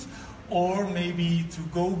 presentations, or maybe to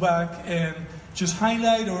go back and just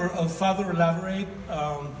highlight or further elaborate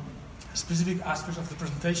specific aspects of the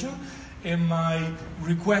presentation. And my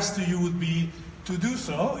request to you would be to do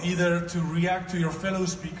so, either to react to your fellow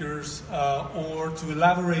speakers or to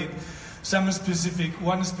elaborate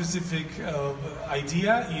one specific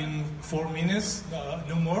idea in 4 minutes,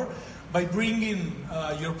 no more, by bringing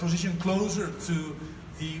your position closer to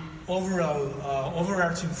the overall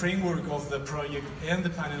overarching framework of the project and the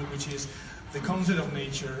panel, which is the concept of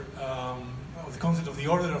nature, the concept of the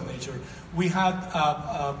order of nature. We had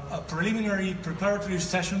a preliminary preparatory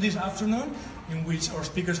session this afternoon in which our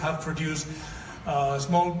speakers have produced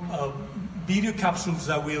small video capsules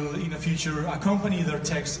that will in the future accompany their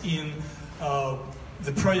text in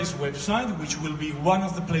the project's website, which will be one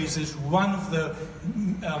of the places, one of the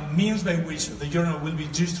means by which the journal will be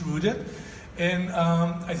distributed. And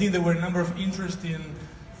I think there were a number of interesting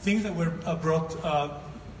things that were brought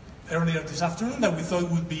earlier this afternoon that we thought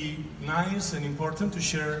would be nice and important to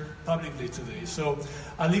share publicly today. So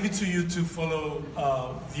I'll leave it to you to follow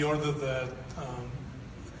the order that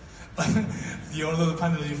the order of the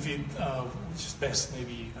panel you fit, which is best,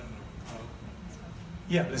 maybe. I don't know.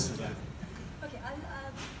 Yeah, let's do that. Okay.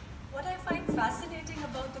 What I find fascinating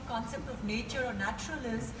about the concept of nature or natural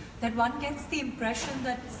is that one gets the impression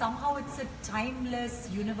that somehow it's a timeless,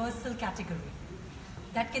 universal category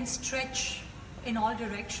that can stretch in all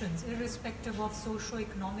directions, irrespective of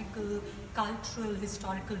socio-economical, cultural,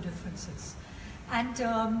 historical differences.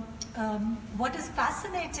 And what is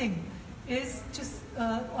fascinating is just,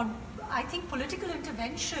 I think political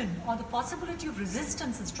intervention or the possibility of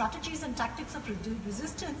resistance and strategies and tactics of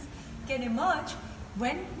resistance can emerge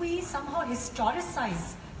when we somehow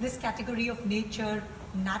historicize this category of nature,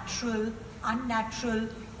 natural, unnatural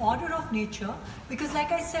order of nature, because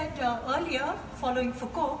like I said earlier, following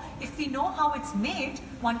Foucault, if we know how it's made,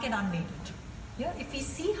 one can unmake it. Yeah? If we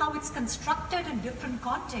see how it's constructed in different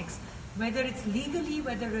contexts, whether it's legally,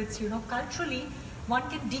 whether it's culturally, one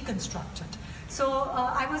can deconstruct it. So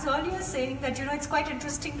I was earlier saying that it's quite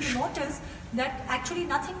interesting to notice that actually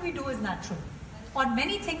nothing we do is natural, or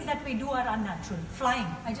many things that we do are unnatural. Flying,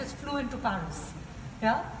 I just flew into Paris.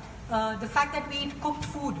 Yeah, the fact that we eat cooked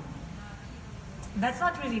food, that's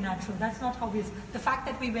not really natural. That's not how we. The fact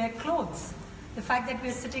that we wear clothes, the fact that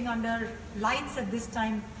we're sitting under lights at this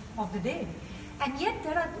time of the day, and yet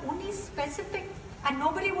there are only specific. And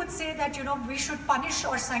nobody would say that we should punish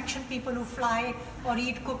or sanction people who fly or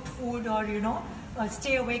eat cooked food or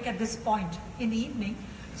stay awake at this point in the evening.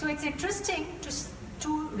 So it's interesting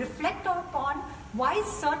to reflect upon why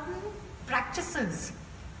certain practices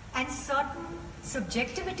and certain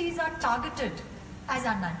subjectivities are targeted as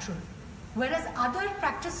unnatural, whereas other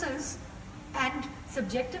practices and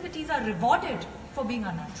subjectivities are rewarded for being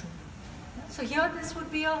unnatural. So here this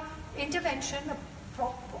would be a intervention, a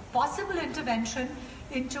possible intervention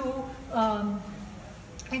into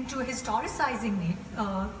historicizing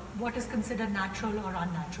what is considered natural or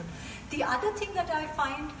unnatural. The other thing that I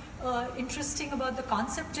find interesting about the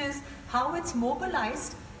concept is how it's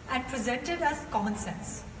mobilized and presented as common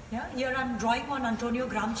sense. Yeah? Here I'm drawing on Antonio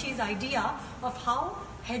Gramsci's idea of how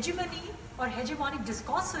hegemony or hegemonic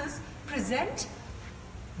discourses present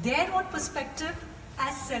their own perspective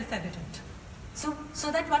as self-evident. So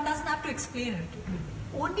that one doesn't have to explain it.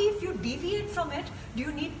 Only if you deviate from it do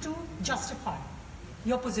you need to justify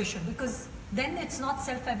your position, because then it's not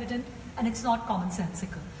self-evident and it's not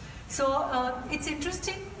commonsensical. So it's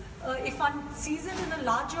interesting if one sees it in a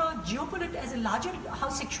larger how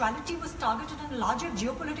sexuality was targeted in a larger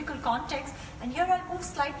geopolitical context. And here I'll move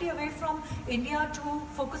slightly away from India to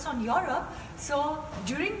focus on Europe. So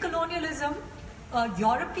during colonialism,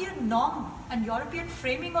 European norm and European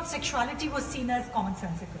framing of sexuality was seen as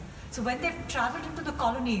commonsensical. So when they traveled into the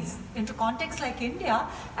colonies, into contexts like India,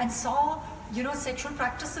 and saw, sexual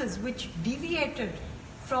practices which deviated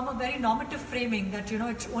from a very normative framing that,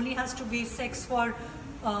 it only has to be sex for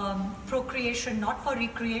procreation, not for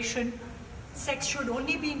recreation. Sex should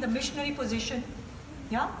only be in the missionary position.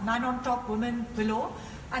 Yeah, man on top, woman below.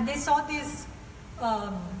 And they saw these,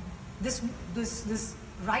 this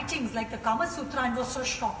writings like the Kama Sutra and were so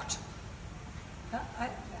shocked. Yeah?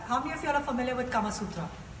 How many of you are familiar with Kama Sutra?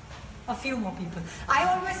 A few more people. I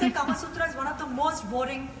always say Kama Sutra is one of the most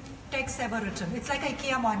boring texts ever written. It's like an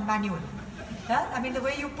IKEA manual. Yeah? I mean, the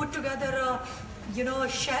way you put together a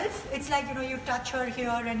shelf, it's like, you touch her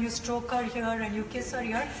here and you stroke her here and you kiss her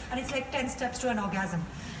here, and it's like 10 steps to an orgasm.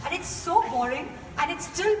 And it's so boring, and it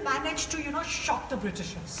still managed to, shock the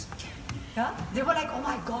Britishers. Yeah? They were like, oh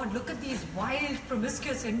my God, look at these wild,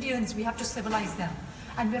 promiscuous Indians, we have to civilize them.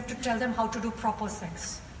 And we have to tell them how to do proper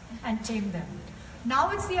sex and tame them.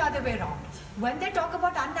 Now it's the other way around. When they talk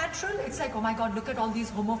about unnatural, it's like, oh my God, look at all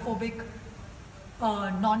these homophobic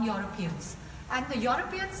non-Europeans. And the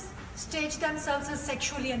Europeans stage themselves as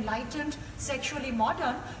sexually enlightened, sexually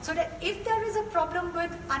modern, so that if there is a problem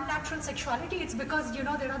with unnatural sexuality, it's because,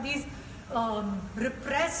 there are these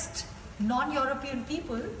repressed non-European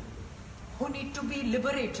people who need to be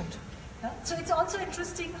liberated. So it's also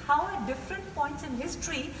interesting how at different points in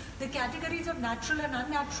history, the categories of natural and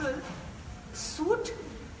unnatural suit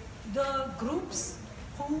the groups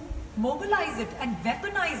who mobilize it and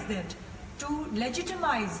weaponize it to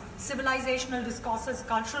legitimize civilizational discourses,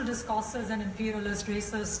 cultural discourses, and imperialist,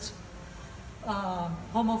 racist,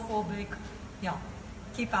 homophobic,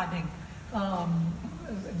 keep adding,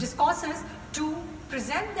 discourses to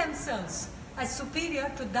present themselves as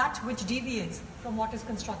superior to that which deviates from what is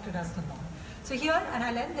constructed as the norm. So here, and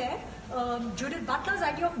I'll end there, Judith Butler's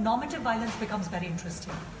idea of normative violence becomes very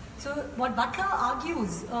interesting. So what Butler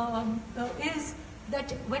argues is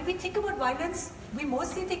that when we think about violence, we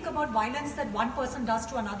mostly think about violence that one person does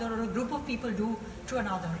to another or a group of people do to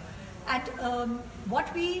another. And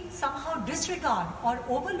what we somehow disregard or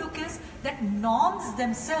overlook is that norms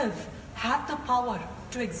themselves have the power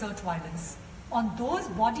to exert violence on those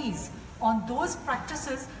bodies, on those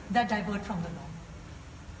practices that divert from the norm.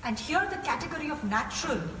 And here the category of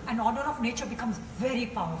natural and order of nature becomes very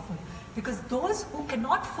powerful, because those who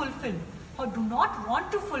cannot fulfill or do not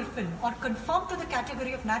want to fulfill or conform to the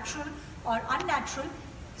category of natural or unnatural,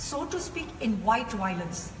 so to speak, invite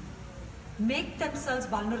violence, make themselves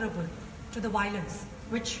vulnerable to the violence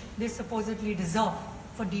which they supposedly deserve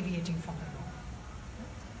for deviating from the norm.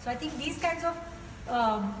 So I think these kinds of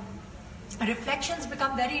reflections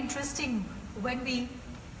become very interesting when we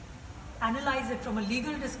analyze it from a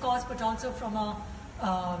legal discourse, but also from a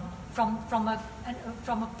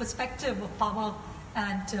perspective of power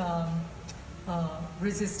and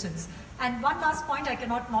resistance. And one last point I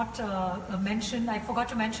cannot not mention, I forgot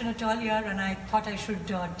to mention it earlier, and I thought I should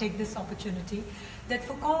take this opportunity, that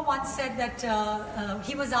Foucault once said that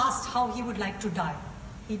he was asked how he would like to die.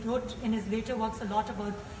 He wrote in his later works a lot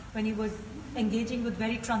about when he was engaging with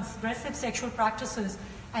very transgressive sexual practices,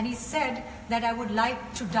 and he said that I would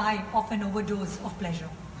like to die of an overdose of pleasure.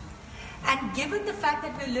 And given the fact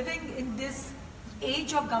that we're living in this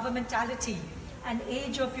age of governmentality, an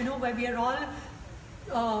age of, you know, where we are all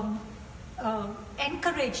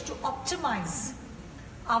encouraged to optimize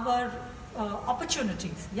our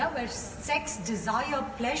opportunities, yeah, where sex, desire,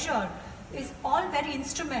 pleasure is all very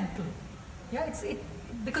instrumental. Yeah,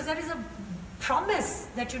 because there is a promise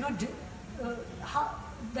that, you know,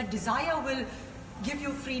 that desire will give you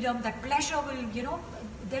freedom, that pleasure will, you know,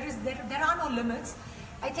 there are no limits.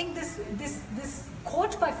 I think this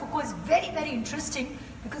quote by Foucault is very, very interesting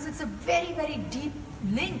because it's a very, very deep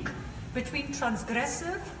link between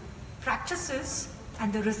transgressive practices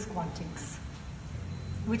and the risk wantings,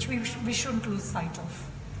 which we shouldn't lose sight of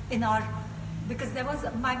in our, because there was,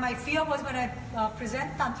 my fear was when I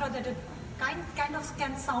present Tantra that it kind of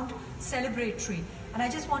can sound celebratory. And I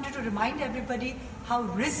just wanted to remind everybody how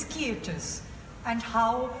risky it is and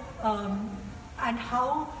how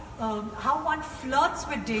one flirts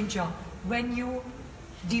with danger when you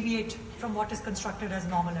deviate from what is constructed as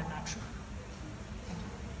normal and natural.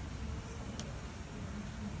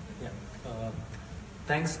 Yeah.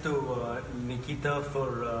 Thanks to Nikita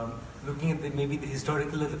for looking at maybe the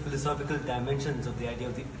historical or the philosophical dimensions of the idea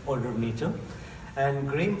of the order of nature, and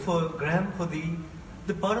Graham for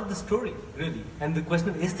the part of the story, really, and the question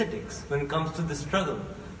of aesthetics when it comes to the struggle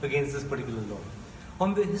against this particular law.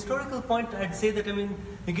 On the historical point, I'd say that, I mean,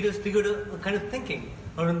 Nikita's triggered a kind of thinking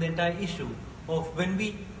around the entire issue of when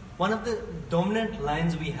one of the dominant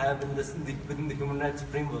lines we have within the human rights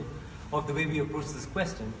framework of the way we approach this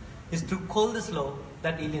question is to call this law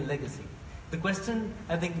that alien legacy. The question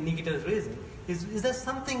I think Nikita is raising is there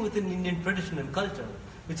something within Indian tradition and culture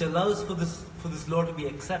which allows for this law to be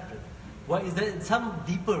accepted? Why is there some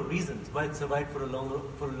deeper reasons why it survived for a longer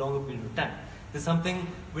period of time? There's something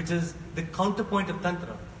which is the counterpoint of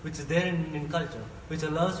Tantra, which is there in Indian culture, which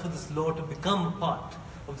allows for this law to become a part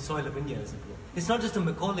of the soil of India, as it were. It's not just a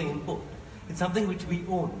Macaulay import. It's something which we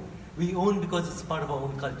own. We own because it's part of our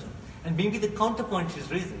own culture. And maybe the counterpoint she's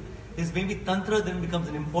raising is maybe Tantra then becomes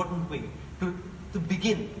an important way to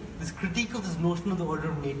begin this critique of this notion of the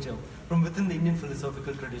order of nature from within the Indian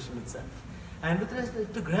philosophical tradition itself. And with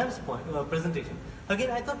respect to Graham's presentation,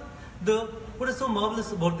 again, I thought what is so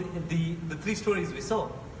marvelous about the three stories we saw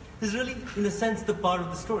is really, in a sense, the part of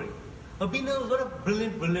the story. Abhina was what a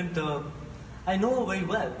brilliant, I know her very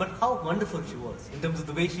well, but how wonderful she was in terms of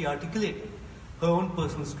the way she articulated her own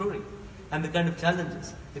personal story and the kind of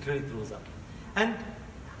challenges it really throws up. And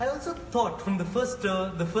I also thought from the first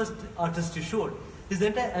artist you showed,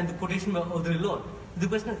 and the quotation by Audre Lorde, the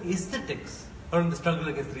question of aesthetics around the struggle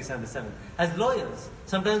against 377. As lawyers,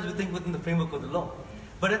 sometimes we think within the framework of the law.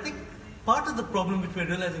 But I think part of the problem which we're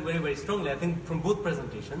realizing very, very strongly, I think from both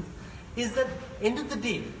presentations, is that end of the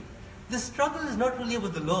day, the struggle is not really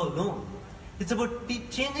about the law alone. It's about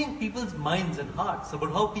changing people's minds and hearts,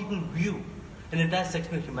 about how people view an entire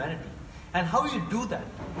section of humanity. And how you do that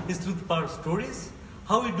is through the power of stories.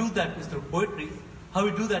 How we do that is through poetry. How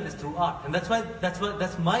we do that is through art. And that's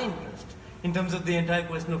my interest in terms of the entire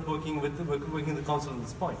question of working the council on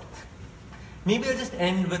this point. Maybe I'll just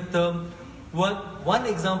end with one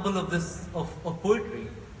example of this of poetry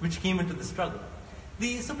which came into the struggle.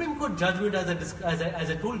 The Supreme Court judgment, as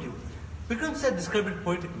I told you, Vikram said described it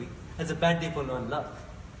poetically as a bad day for law and love.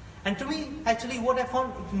 And to me, actually, what I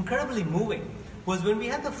found incredibly moving was when we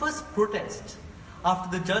had the first protest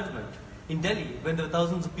after the judgment in Delhi, when there were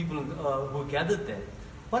thousands of people who were gathered there.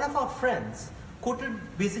 One of our friends quoted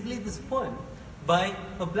basically this poem by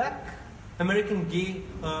a black American gay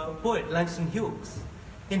poet, Langston Hughes,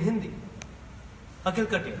 in Hindi. Akhil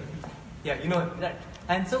Katia. Yeah, you know him, right?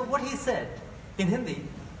 And so what he said in Hindi,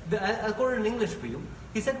 I'll quote it in English for you.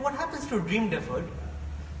 He said, what happens to a dream deferred?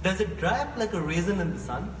 Does it dry up like a raisin in the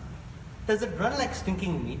sun? Does it run like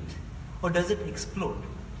stinking meat? Or does it explode?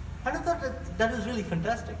 And I thought that was really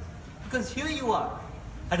fantastic. Because here you are,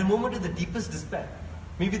 at a moment of the deepest despair,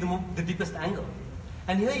 maybe the deepest anger.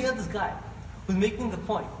 And here you have this guy who's making the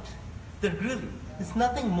point that really, it's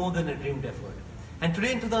nothing more than a dream deferred. And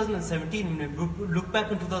today in 2017, when we look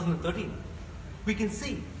back in 2013, we can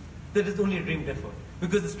see that it's only a dream deferred.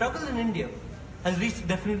 Because the struggle in India has reached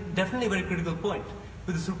definitely a very critical point,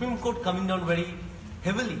 with the Supreme Court coming down very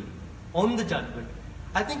heavily on the judgment,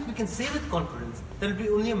 I think we can say with confidence that it will be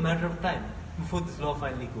only a matter of time before this law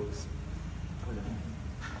finally goes.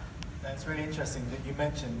 It's really interesting that you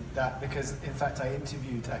mentioned that, because in fact I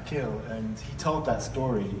interviewed Akil and he told that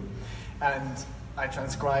story and I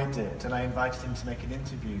transcribed it and I invited him to make an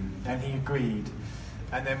interview and he agreed.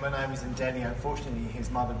 And then when I was in Delhi, unfortunately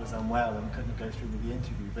his mother was unwell and couldn't go through with the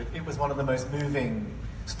interview, but it was one of the most moving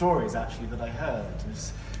stories actually that I heard. It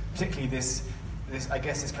was particularly this I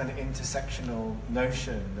guess this kind of intersectional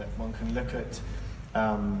notion that one can look at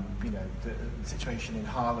you know, the situation in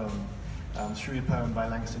Harlem through a poem by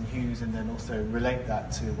Langston Hughes and then also relate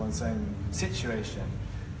that to one's own situation.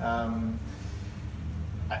 In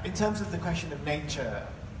terms of the question of nature,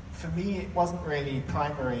 for me it wasn't really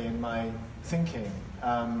primary in my thinking.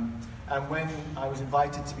 And when I was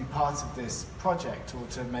invited to be part of this project or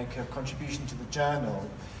to make a contribution to the journal,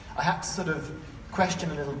 I had to sort of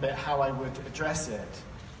question a little bit how I would address it.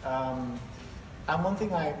 And one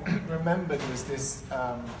thing I remembered was this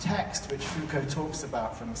text which Foucault talks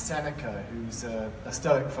about from Seneca, who's a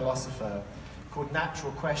Stoic philosopher, called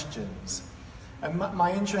Natural Questions. And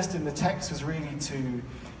my interest in the text was really to,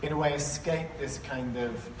 in a way, escape this kind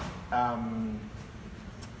of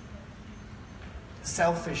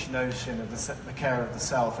selfish notion of the care of the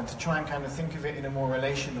self and to try and kind of think of it in a more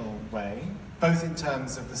relational way, both in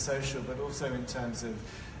terms of the social but also in terms of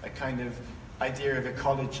a kind of idea of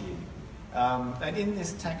ecology. And in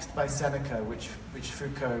this text by Seneca, which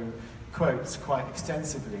Foucault quotes quite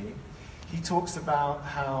extensively, he talks about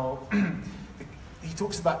how he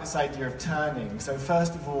talks about this idea of turning. So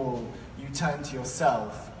first of all, you turn to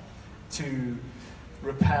yourself to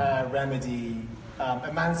repair, remedy,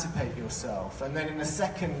 emancipate yourself. And then in a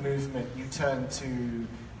second movement, you turn to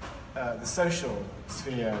the social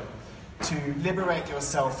sphere to liberate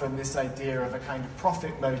yourself from this idea of a kind of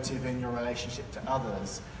profit motive in your relationship to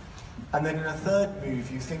others. And then in a third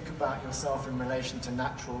move, you think about yourself in relation to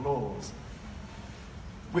natural laws,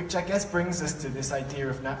 which I guess brings us to this idea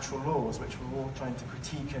of natural laws, which we're all trying to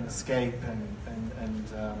critique and escape and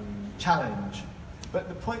challenge. But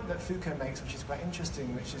the point that Foucault makes, which is quite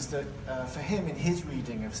interesting, which is that for him, in his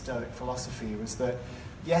reading of Stoic philosophy, was that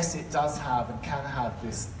yes, it does have and can have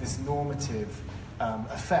this normative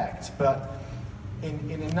effect, but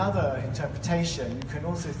in another interpretation, you can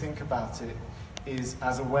also think about it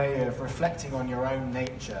as a way of reflecting on your own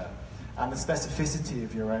nature and the specificity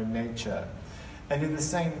of your own nature. And in the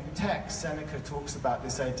same text, Seneca talks about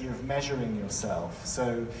this idea of measuring yourself.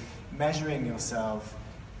 So measuring yourself,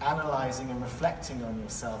 analysing and reflecting on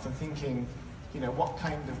yourself and thinking, you know, what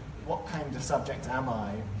kind of subject am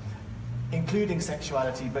I, including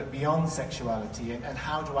sexuality but beyond sexuality, and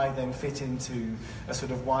how do I then fit into a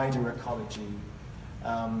sort of wider ecology.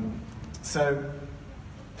 So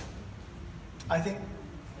I think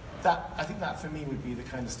that for me would be the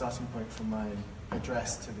kind of starting point for my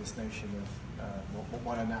address to this notion of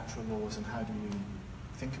what are natural laws and how do we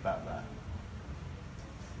think about that.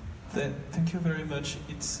 Thank you very much.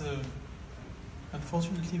 It's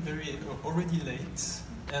unfortunately already late,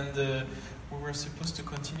 and we were supposed to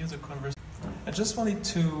continue the conversation. I just wanted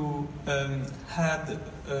to add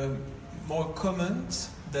more comment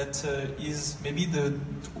that is maybe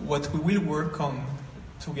what we will work on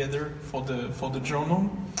together for the journal.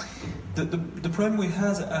 The problem we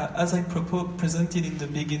have, as I presented in the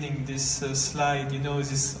beginning, this slide, you know,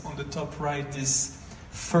 this on the top right, this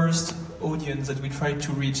first audience that we try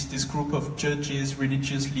to reach, this group of judges,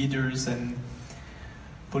 religious leaders, and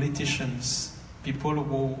politicians, people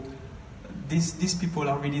who these people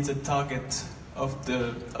are really the target of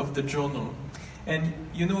the journal. And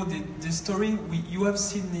you know, the story, you have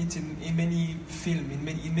seen it in many films, in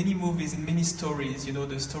many movies, in many stories. You know,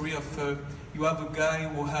 the story of you have a guy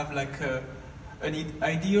who have like an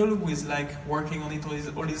ideal who is like working on it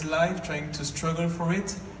all his life, trying to struggle for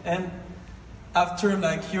it, and after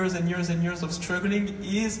like years and years and years of struggling,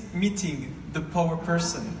 he is meeting the power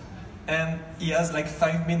person, and he has like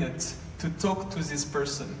 5 minutes to talk to this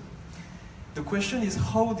person. The question is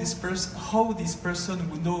how this person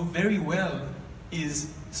who knows very well his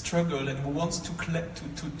struggle and who wants to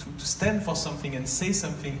stand for something and say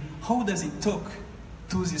something, how does he talk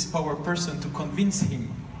to this power person to convince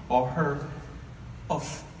him or her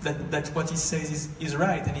of that what he says is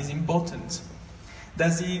right and is important?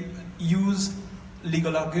 Does he use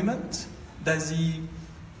legal argument? Does he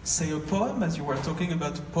say a poem, as you were talking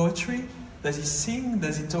about poetry? Does he sing?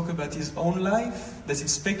 Does he talk about his own life? Does he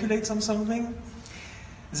speculate on something?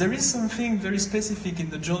 There is something very specific in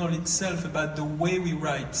the journal itself about the way we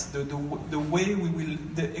write, the way we will,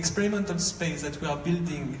 the experimental space that we are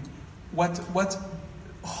building, what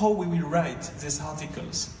how we will write these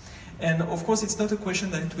articles. And of course, it's not a question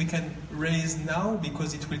that we can raise now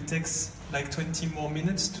because it will take like 20 more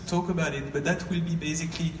minutes to talk about it, but that will be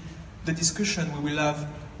basically the discussion we will have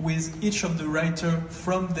with each of the writers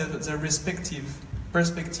from their respective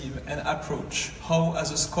perspective and approach. How,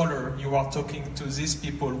 as a scholar, you are talking to these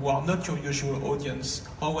people who are not your usual audience.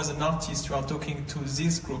 How, as an artist, you are talking to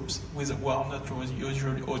these groups who are not your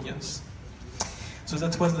usual audience. So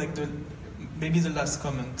that was like maybe the last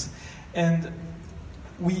comment. And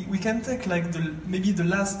we can take like maybe the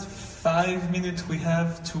last 5 minutes we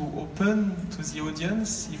have to open to the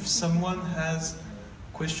audience. If someone has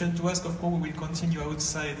a question to ask, of course we will continue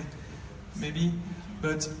outside, maybe.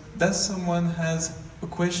 But does someone has a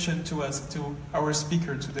question to ask to our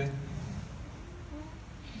speaker today?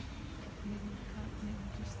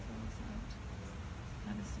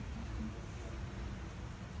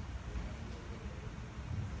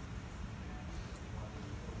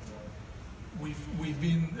 We've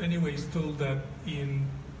been anyways told that in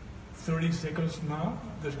 30 seconds now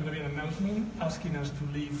there's going to be an announcement asking us to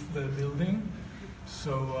leave the building.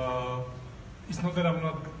 So it's not that I'm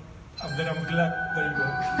glad. There you go.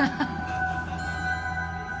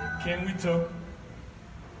 Can we talk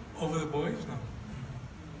over the boys? No.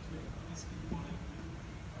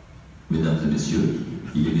 Mesdames et messieurs,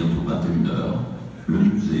 il est bientôt 21h. Le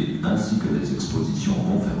musée ainsi que les expositions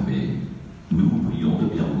vont fermer. Nous vous prions de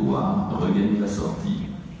bien vouloir regagner la sortie.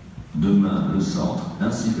 Demain, le centre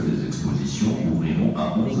ainsi que les expositions ouvriront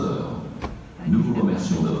à 11h. Nous vous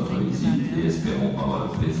remercions de votre visite et espérons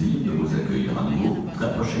avoir le plaisir de vous accueillir à nouveau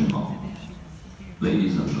très prochainement.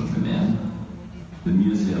 Ladies and gentlemen, the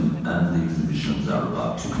museum and the exhibitions are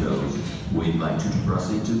about to close. We invite you to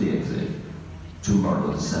proceed to the exit.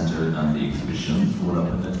 Tomorrow, the center and the exhibition will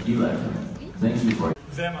open at 11. Thank you for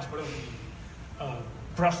them as part of the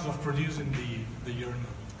process of producing the journal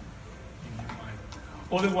in your mind.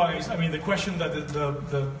 Otherwise, I mean, the question that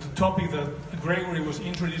the topic that Grégory was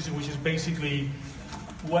introducing, which is basically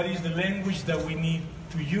what is the language that we need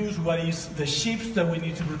to use, what is the shifts that we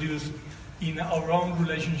need to produce in our own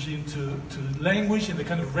relationship to language and the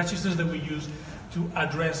kind of registers that we use to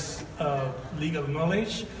address legal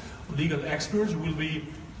knowledge, legal experts, will be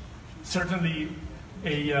certainly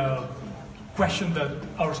a question that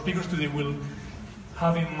our speakers today will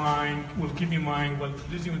have in mind, will keep in mind while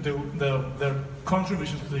producing their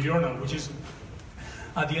contributions to the journal, which is,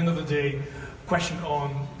 at the end of the day, question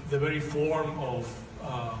on the very form of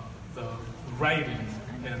the writing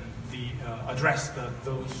and the address that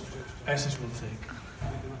those essays will take.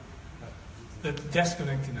 The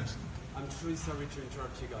disconnectedness. I'm truly sorry to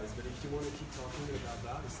interrupt you guys, but if you want to keep talking about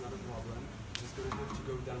that, it's not a problem. You're just going to have to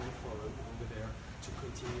go down the forum over there to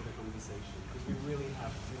continue the conversation, because we really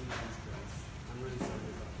have to leave this place. I'm really sorry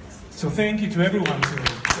about this. So thank you to everyone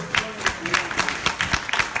today.